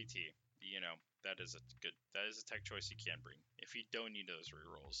an RTT, you know, that is a tech choice you can bring. If you don't need those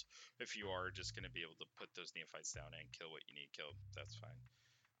rerolls, if you are just going to be able to put those Neophytes down and kill what you need killed, that's fine.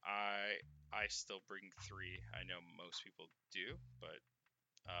 I still bring 3. I know most people do, but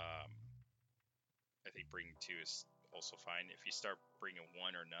I think bringing 2 is also fine. If you start bringing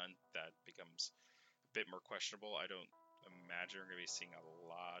 1 or none, that becomes a bit more questionable. I don't imagine we're going to be seeing a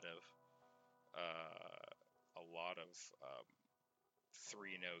lot of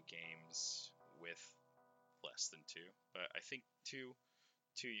 3-0 games with less than 2, but I think 2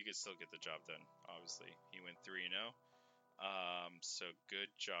 you could still get the job done. Obviously, he went 3-0, so good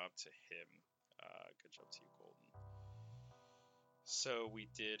job to him. Good job to you, Colton. So we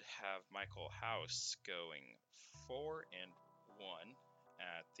did have Michael House going 4-1 1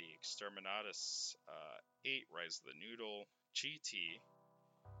 at the Exterminatus 8 Rise of the Noodle GT.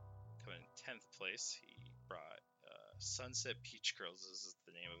 Coming in 10th place, he brought Sunset Peach Girls, this is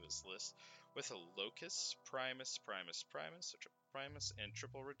the name of his list, with a Locust, Primus, and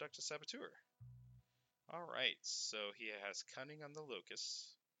Triple Reductus Saboteur. Alright, so he has Cunning on the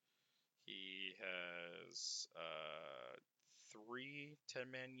Locust. He has 3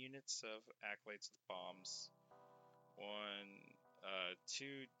 10-man units of Acolytes with Bombs.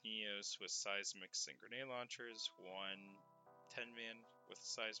 2 Neos with Seismics and Grenade Launchers. 1 10-man with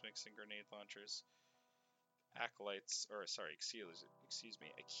Seismics and Grenade Launchers.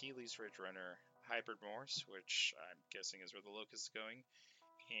 Achilles Ridge Runner Hybrid Morse, which I'm guessing is where the Locust is going,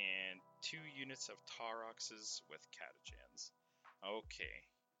 and 2 units of Tauroxes with Catachans. Okay,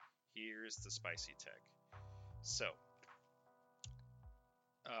 here's the spicy tech. So,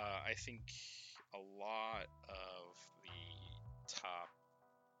 I think a lot of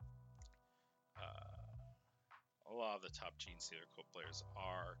the top Gene Stealer Cult players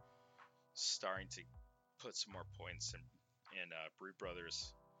are starting to put some more points in Brood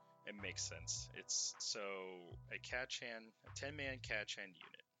Brothers. It makes sense. It's so a 10-man Catchan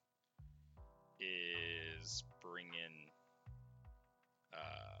unit is bringing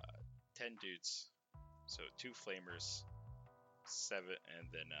 10 dudes, so 2 flamers, 7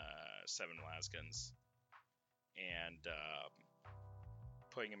 and then 7 lasguns, and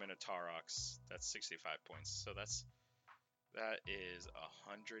putting him in a Taurox. That's 65 points. So that is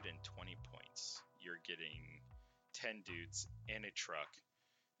 120 points. You're getting 10 dudes in a truck,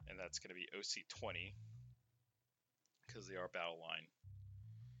 and that's going to be OC 20 because they are battle line.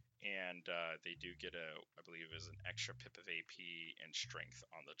 And they do get I believe is an extra pip of AP and strength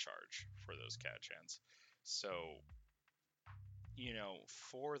on the charge for those Catchans. So,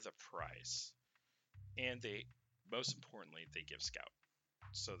 for the price, and most importantly, they give Scout.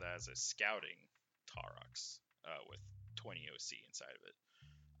 So that is a scouting Taurox with 20 OC inside of it.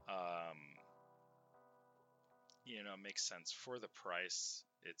 Makes sense for the price.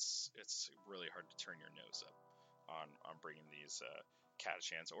 It's really hard to turn your nose up on bringing these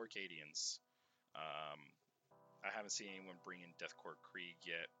Catachans or Cadians. I haven't seen anyone bring in Deathcore Krieg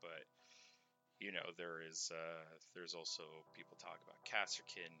yet, but there's also people talk about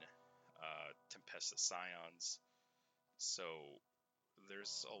Kasrkin, Tempesta Scions. So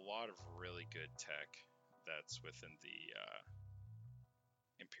there's a lot of really good tech that's within the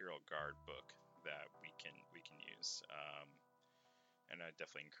Imperial Guard book that we can use. And I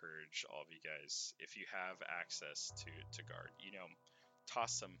definitely encourage all of you guys, if you have access to Guard,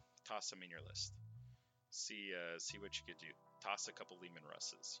 toss them in your list. See what you could do. Toss a couple Lehman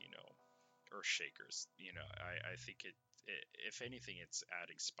Russes, or Shakers. I think if anything, it's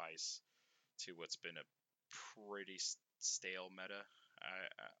adding spice to what's been a pretty stale meta.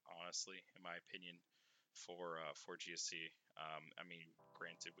 Honestly, in my opinion, for GSC.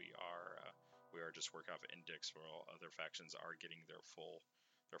 Granted, we are just working off index where all other factions are getting their full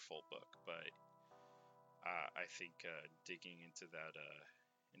book, but I think digging into that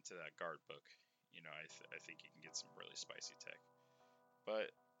Guard book, I think you can get some really spicy tech.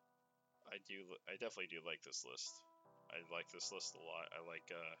 But I definitely do like this list. I like this list a lot.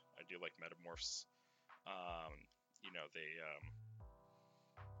 I do like Metamorphs. I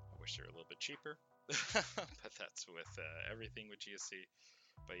wish they were a little bit cheaper, but that's with everything with GSC.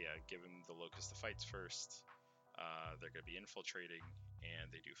 But yeah, give them the Locust the fights first. They're going to be infiltrating, and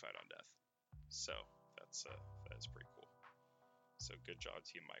they do fight on death. So that's pretty cool. So good job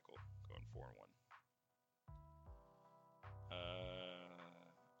to you, Michael, going 4-1.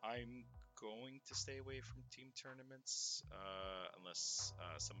 I'm going to stay away from team tournaments unless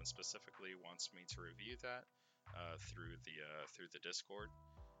someone specifically wants me to review that through the Discord.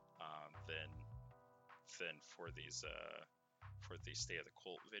 Then for these State of the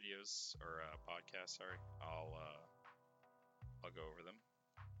Cult videos or podcasts, I'll go over them.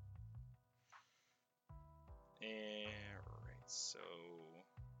 And right, so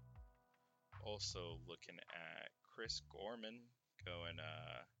also looking at Chris Gorman going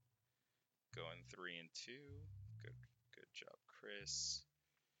 3-2. Good job, Chris.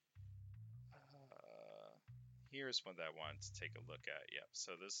 Here's one that I wanted to take a look at. Yep.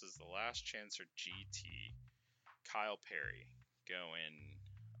 So this is the Last Chancer GT. Kyle Perry going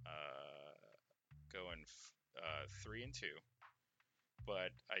 3-2.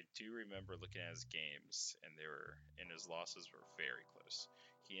 But I do remember looking at his games, and his losses were very close.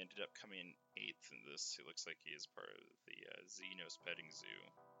 He ended up coming in 8th in this. It looks like he is part of the Xenos Petting Zoo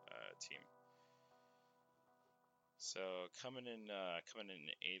team. So coming in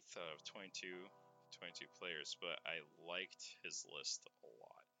 8th out of 22 22 players, but I liked his list a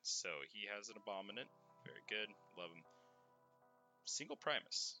lot. So he has an Abominant, very good, love him. Single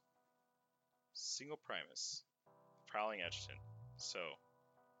Primus, Prowling Adjutant. So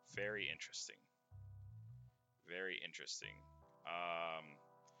very interesting, very interesting.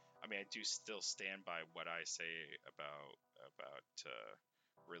 I mean, I do still stand by what I say about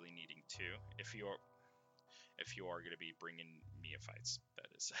really needing two. If you are going to be bringing neophytes, that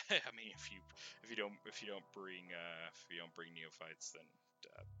is. I mean, if you don't bring neophytes, then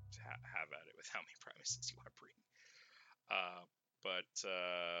have at it with how many Primuses you want to bring. But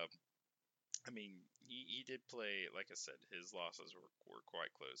I mean, he did play, like I said, his losses were quite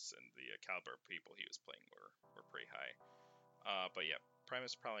close, and the caliber of people he was playing were pretty high. But yeah,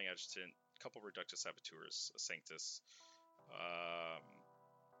 Primus, Prowling Adjutant, a couple Reductus Saboteurs, a Sanctus.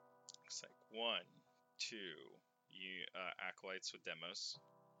 Looks like 1, 2 Acolytes with Demos,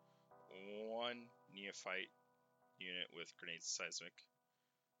 1 Neophyte unit with Grenades Seismic,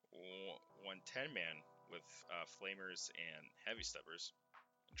 1 10-man with Flamers and Heavy Stubbers.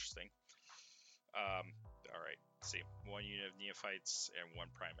 Interesting. Alright, see. 1 unit of Neophytes and 1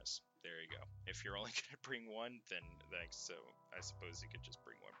 Primus. There you go. If you're only going to bring 1, then so I suppose you could just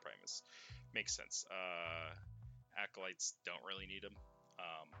bring 1 Primus. Makes sense. Acolytes don't really need them,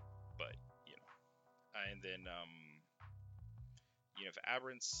 but, you know. And then, you have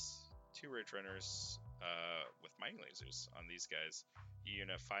Aberrants, 2 Ridge Runners, with Mining Lasers on these guys. You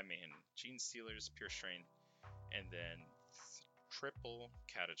have 5-man Gene Stealers, Pure Strain, and then triple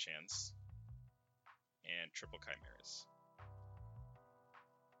Catachans and triple Chimeras.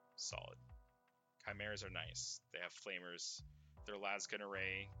 Solid. Chimeras are nice. They have Flamers. Their Lasgun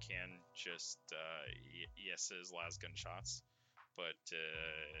array can just ES's Lasgun shots, but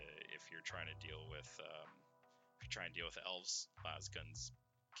if you're trying to deal with elves, Lasguns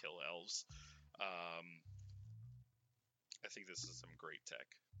kill elves. I think this is some great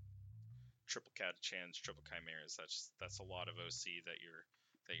tech. Triple Catachans, triple Chimeras. That's a lot of OC that you're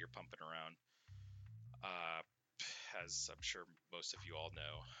pumping around. As I'm sure most of you all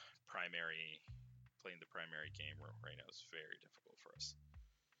know, playing the primary game right now is very difficult for us.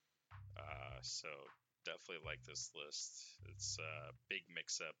 So definitely like this list. It's a big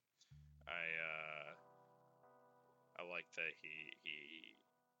mix-up. I like that he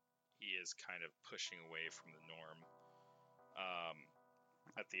is kind of pushing away from the norm.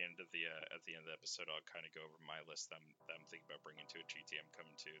 At the end of the episode, I'll kind of go over my list that I'm thinking about bringing to a GTM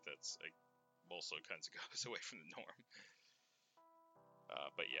coming to. That's also kind of goes away from the norm.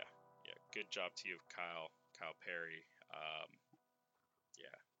 But yeah, good job to you, Kyle Perry.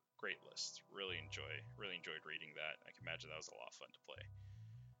 Yeah, great list. Really enjoyed reading that. I can imagine that was a lot of fun to play.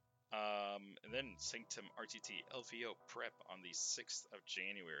 And then Sanctum RTT LVO Prep on the 6th of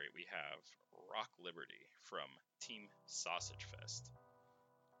January, we have Rock Liberty from Team Sausage Fest.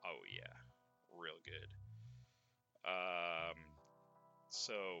 Oh yeah, real good.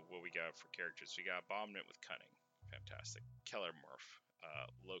 So what we got for characters? We got Abominant with Cunning, fantastic. Kellermorph,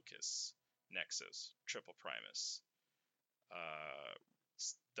 Locust, Nexus, Triple Primus,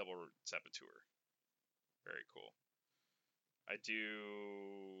 Double Saboteur. Very cool. I do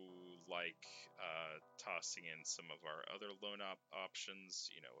like tossing in some of our other loan options,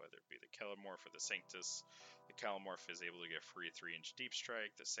 whether it be the Kellermorph or the Sanctus. The Kellermorph is able to get free 3-inch Deep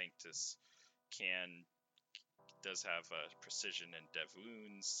Strike. The Sanctus does have precision and dev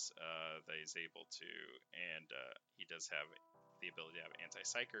wounds that he's able to, and he does have the ability to have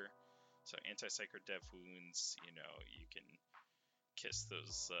anti-psyker. So anti-psyker dev wounds, you can kiss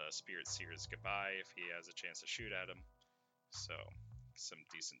those Spirit Seers goodbye if he has a chance to shoot at them. So some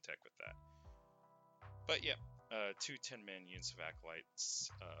decent tech with that. But yeah, 2 10-man units of Acolytes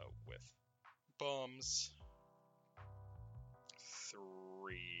with bombs, 3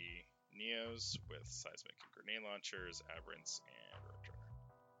 Neos with Seismic and Grenade Launchers, Aberrants, and Ridge Runner.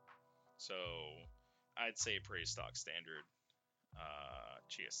 So I'd say pretty stock standard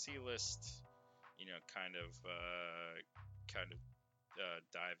GSC list. Kind of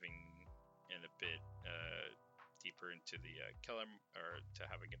diving in a bit deeper into the Keller, or to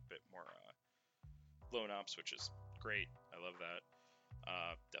having a bit more lone ops, which is great. I love that.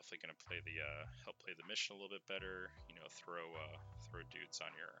 Definitely gonna help play the mission a little bit better. Throw dudes on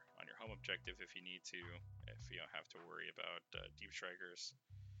your home objective if you need to, if you don't have to worry about deep strikers.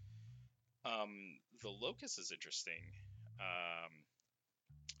 The Locust is interesting.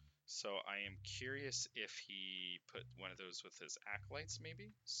 So I am curious if he put one of those with his Acolytes,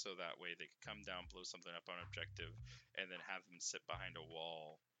 maybe, so that way they could come down, blow something up on objective, and then have them sit behind a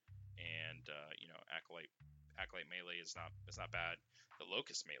wall, and Acolyte Acolyte melee is not bad. The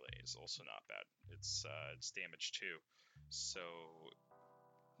Locust melee is also not bad. It's damage too. So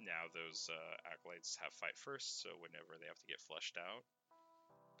now those Acolytes have fight first, so whenever they have to get flushed out,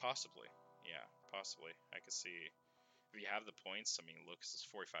 possibly, yeah, possibly. I could see if you have the points. I mean, Locust is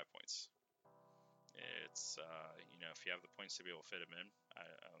 45 points. It's if you have the points to be able to fit him in,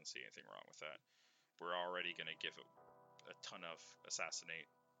 I don't see anything wrong with that. We're already gonna give a ton of assassinate.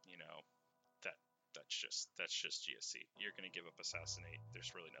 That that's just GSC. You're gonna give up assassinate.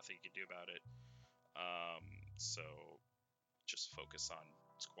 There's really nothing you can do about it. So just focus on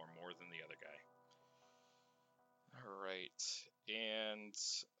score more than the other guy. All right, and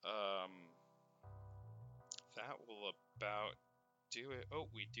that will about do it. Oh,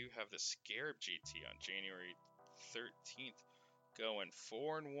 we do have the Scarab GT on January 13th, going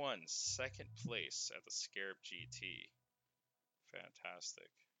 4-1, second place at the Scarab GT. Fantastic.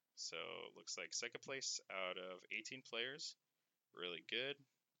 So looks like second place out of 18 players. Really good.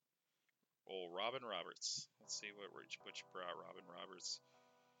 Old Robin Roberts. Let's see which brought Robin Roberts.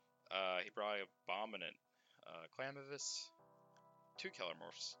 He brought Abominant, Clamavis, 2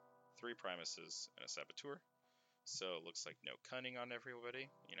 Kellermorphs, 3 Primuses, and a Saboteur. So it looks like no cunning on everybody.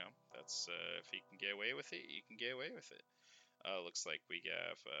 That's if you can get away with it, you can get away with it. Looks like we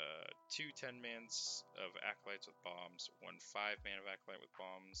have 2 10-mans of Acolytes with bombs, 1 5-man of Acolyte with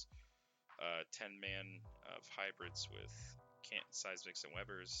bombs, 10-man of hybrids with Seismics and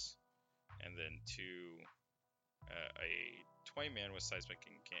Webbers, and then a 20-man with Seismic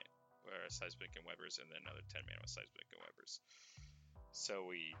and Webbers, and then another 10-man with Seismic and Webbers. So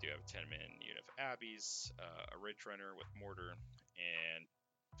we do have a 10-man unit of Abbeys, a Ridge Runner with Mortar, and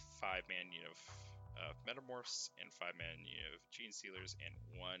 5-man unit of Metamorphs, and 5-man unit of Gene Stealers, and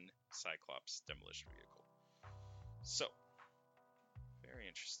 1 Cyclops Demolition Vehicle. So, very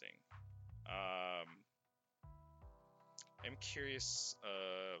interesting. I'm curious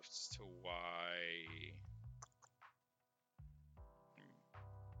as to why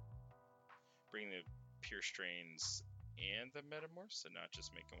bring the Pure Strains and the Metamorphs and not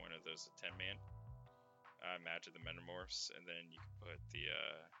just making one of those a 10-man. Imagine the Metamorphs, and then you can put the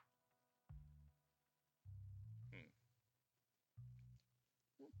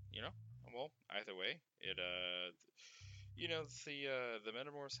well, either way, it the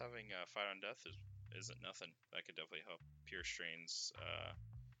Metamorphs having Fight on Death isn't nothing. That could definitely help Pure Strains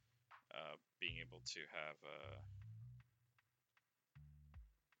being able to have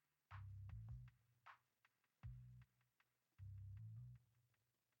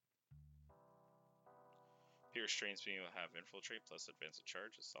Pure Strains being able to have Infiltrate plus Advance of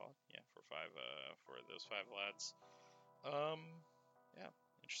Charge is solid. Yeah, for those 5 lads. Yeah,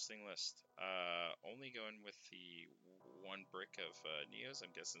 interesting list. Only going with the 1 brick of Neos,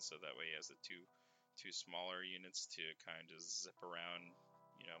 I'm guessing, so that way he has the two smaller units to kind of zip around,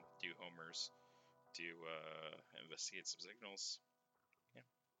 do homers, do investigate some signals. Yeah,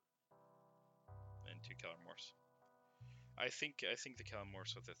 and 2 Kellermorphs. I think the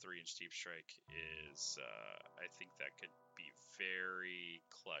Kellermorphs with a 3-inch Deep Strike is I think that could be very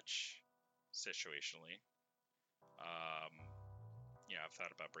clutch situationally. I've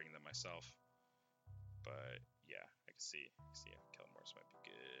thought about bringing them myself, but yeah, I can see Kellermorphs might be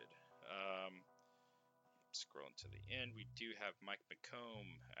good. Scrolling to the end, we do have Mike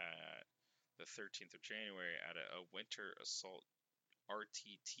McComb at the 13th of January at a Winter Assault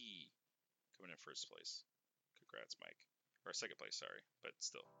RTT coming in first place. Congrats, Mike. Or second place, sorry, but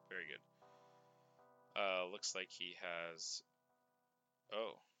still very good. Looks like he has.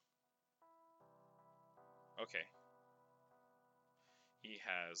 Oh. Okay. He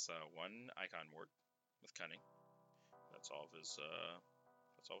has 1 Icon Ward with Cunning. That's all of his.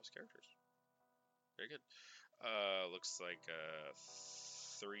 That's all of his characters. Very good. Looks like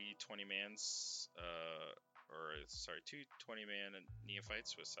 3 20-mans. 2 20-man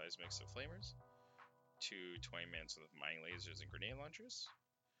Neophytes with Seismics and Flamers. 2 20-mans with Mining Lasers and Grenade Launchers.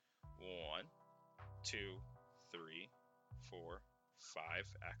 1, 2, 3, 4,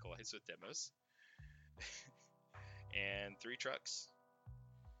 5 Acolytes with Demos. And 3 trucks.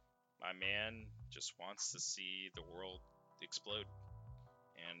 My man just wants to see the world explode,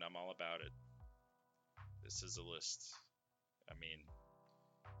 and I'm all about it. This is a list. I mean,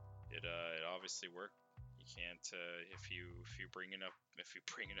 it obviously worked. You can't if you bring enough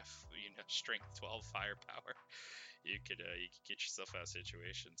strength 12 firepower, you could get yourself out of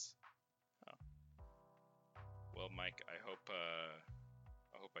situations. Oh. Well, Mike, I hope I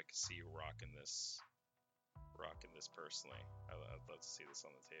can see you rocking this personally. I'd love to see this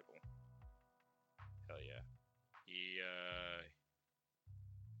on the table. Hell yeah.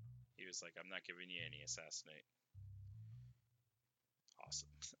 He was like, I'm not giving you any assassinate.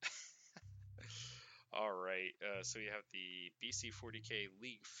 Awesome. All right, so we have the BC 40K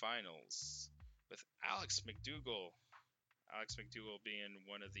League Finals with Alex McDougall. Alex McDougall being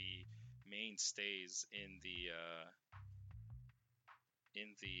one of the mainstays in the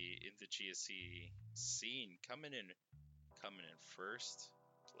GSC scene, coming in first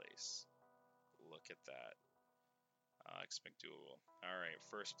place. Look at that, Alex McDougall. All right,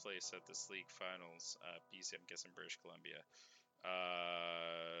 first place at this league finals. BC, I'm guessing British Columbia.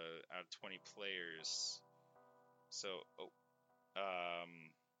 Out of 20 players. So,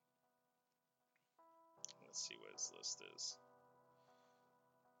 let's see what his list is.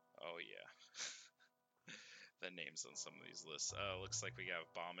 Oh yeah. The names on some of these lists. Looks like we got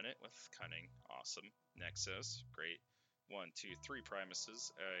Abominate with Cunning. Awesome. Nexus. Great. 1, 2, 3 Primuses.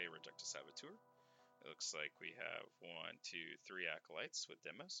 A Reductus Saboteur. It looks like we have 1, 2, 3 Acolytes with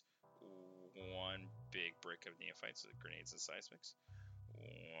Demos. 1 big brick of Neophytes with Grenades and Seismics. 1,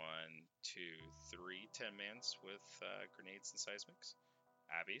 2, 3 10-mans with Grenades and Seismics.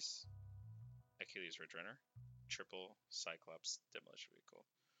 Abbeys. Achilles Ridge-Runner. Triple Cyclops Demolition Vehicle.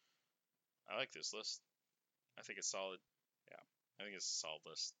 I like this list. I think it's solid. Yeah, I think it's a solid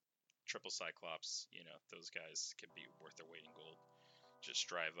list. Triple Cyclops, those guys can be worth their weight in gold. Just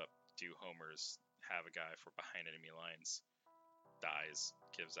drive up, do homers, have a guy for behind enemy lines, dies,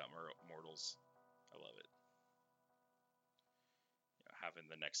 gives out mortals. I love it. Having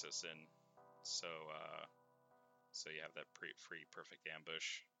the Nexus in, so you have that free perfect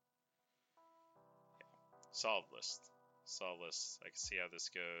ambush. Yeah, solid list. Solid list. I can see how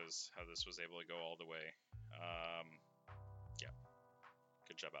this goes, how this was able to go all the way. Yeah,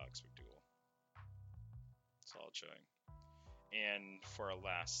 good job, Alex McDougall. Solid showing. And for our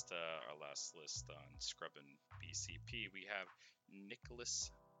last list on Scrubbin BCP, we have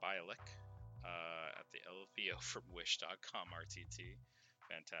Nicholas Bialek at the LVO from Wish.com RTT.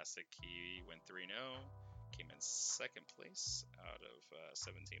 Fantastic. He went 3-0, came in second place out of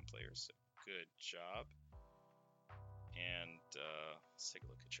 17 players. So good job. And let's take a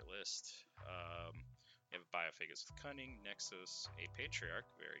look at your list. We have Biophagus with Cunning, Nexus, a Patriarch.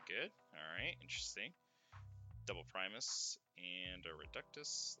 Very good. All right, interesting. Double Primus and a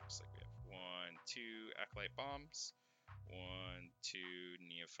Reductus. Looks like we have 1, 2 Acolyte Bombs. 1, 2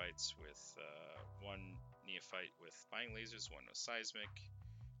 Neophytes with 1 Neophyte with Flying Lasers, 1 with Seismic,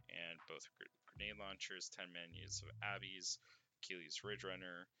 and both grenade launchers. 10-man units of Abbeys, Achilles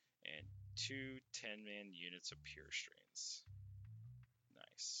Ridge-Runner, and 2 10-man units of Pure Strains.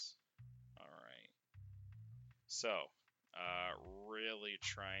 Nice. All right. So, really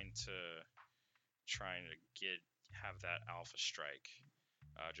trying to have that alpha strike,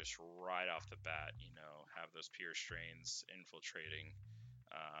 just right off the bat. Have those Pure Strains infiltrating,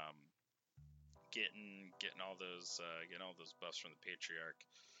 getting all those buffs from the Patriarch.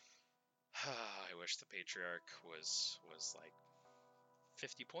 I wish the Patriarch was like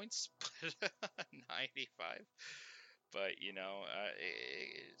 50 points, 95. But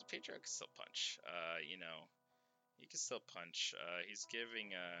Patriarch can still punch. He can still punch. He's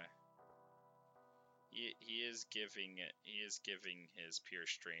giving he is giving his Pure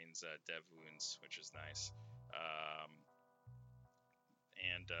Strains dev wounds, which is nice.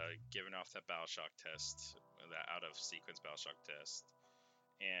 And giving off that Battle Shock test, that out of sequence Battle Shock test,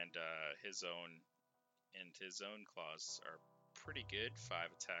 and his own claws are pretty good.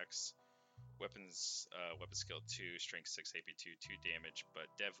 5 attacks, weapon skill 2, strength 6, AP 2, 2 damage, but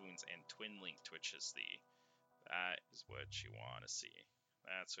dev wounds and twin linked, which is that is what you want to see.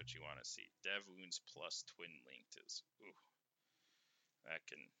 That's what you want to see. Dev wounds plus twin linked is that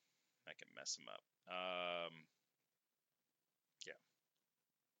can mess him up. Yeah.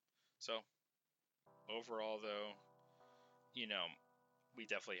 So overall, though, we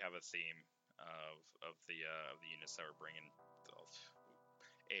definitely have a theme of the units that we're bringing.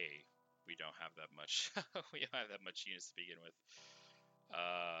 We don't have that much. We don't have that much units to begin with.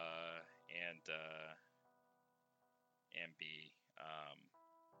 And B,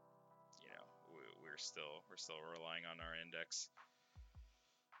 we're still relying on our index.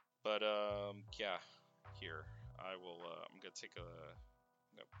 But yeah, here I will. I'm gonna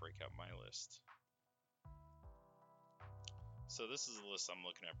break out my list. So this is the list I'm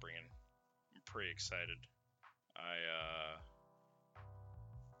looking at bringing. I'm pretty excited.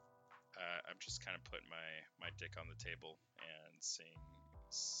 I'm just kind of putting my dick on the table and seeing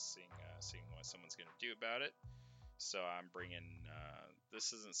what someone's gonna do about it. So I'm bringing.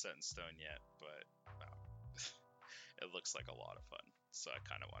 This isn't set in stone yet, but it looks like a lot of fun. So I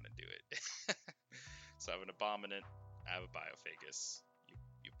kind of want to do it. So I have an Abominant. I have a Biophagus.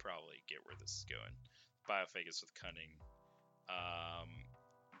 You you probably get where this is going. Biophagus with Cunning.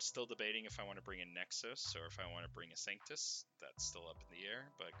 I'm still debating if I want to bring in Nexus or if I want to bring a Sanctus. That's still up in the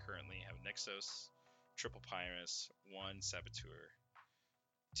air, but currently I have Nexus, Triple Pymus, 1 Saboteur,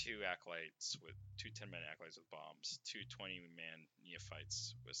 2 Acolytes with 2 10-man Acolytes with bombs, 2 20-man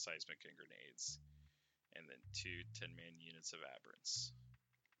Neophytes with seismic and grenades, and then 2 10-man units of Aberrants.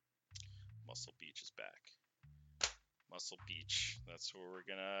 Muscle Beach is back. Muscle Beach. That's what we're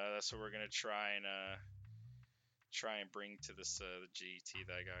gonna try and bring to this the GT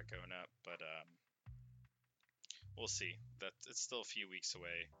that I got going up. But we'll see. That it's still a few weeks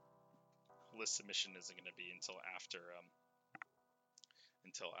away. List submission isn't going to be until after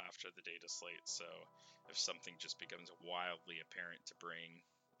the data slate. So if something just becomes wildly apparent to bring,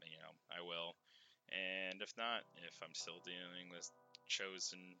 I will. And if not, if I'm still dealing with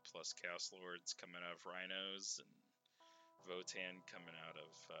Chosen plus Chaos Lords coming out of Rhinos and Votann coming out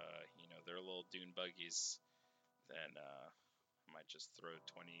of their little dune buggies, then I might just throw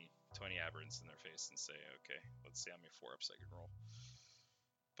 20 Aberrants in their face and say, okay, let's see how many 4-ups I can roll.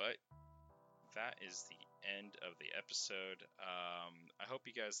 But that is the end of the episode. I hope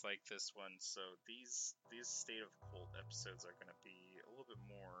you guys like this one. So these State of Cult episodes are going to be a little bit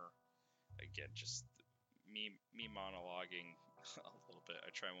more, again, just me monologuing a little bit.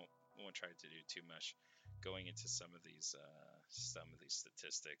 I won't try to do too much, going into some of these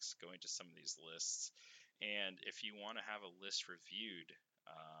statistics, going to some of these lists. And if you want to have a list reviewed,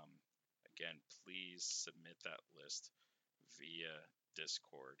 again, please submit that list via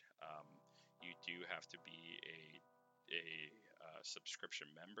Discord. You do have to be a subscription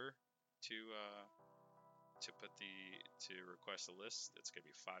member to request a list. It's gonna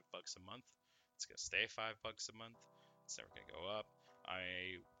be $5 a month. It's gonna stay $5 a month. It's never gonna go up.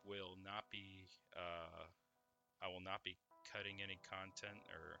 I will not be cutting any content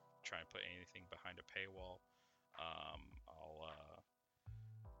or trying to put anything behind a paywall.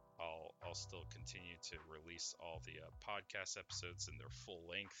 I'll still continue to release all the podcast episodes in their full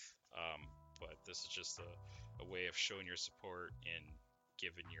length. But this is just a way of showing your support and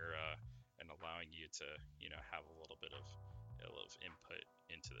giving and allowing you to have a little bit of input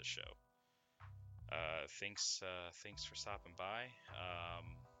into the show. Thanks for stopping by.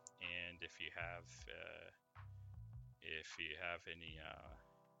 And if you have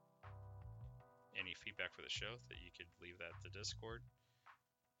any feedback for the show, that you could leave that to Discord.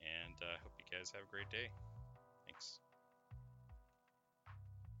 And I hope you guys have a great day. Thanks.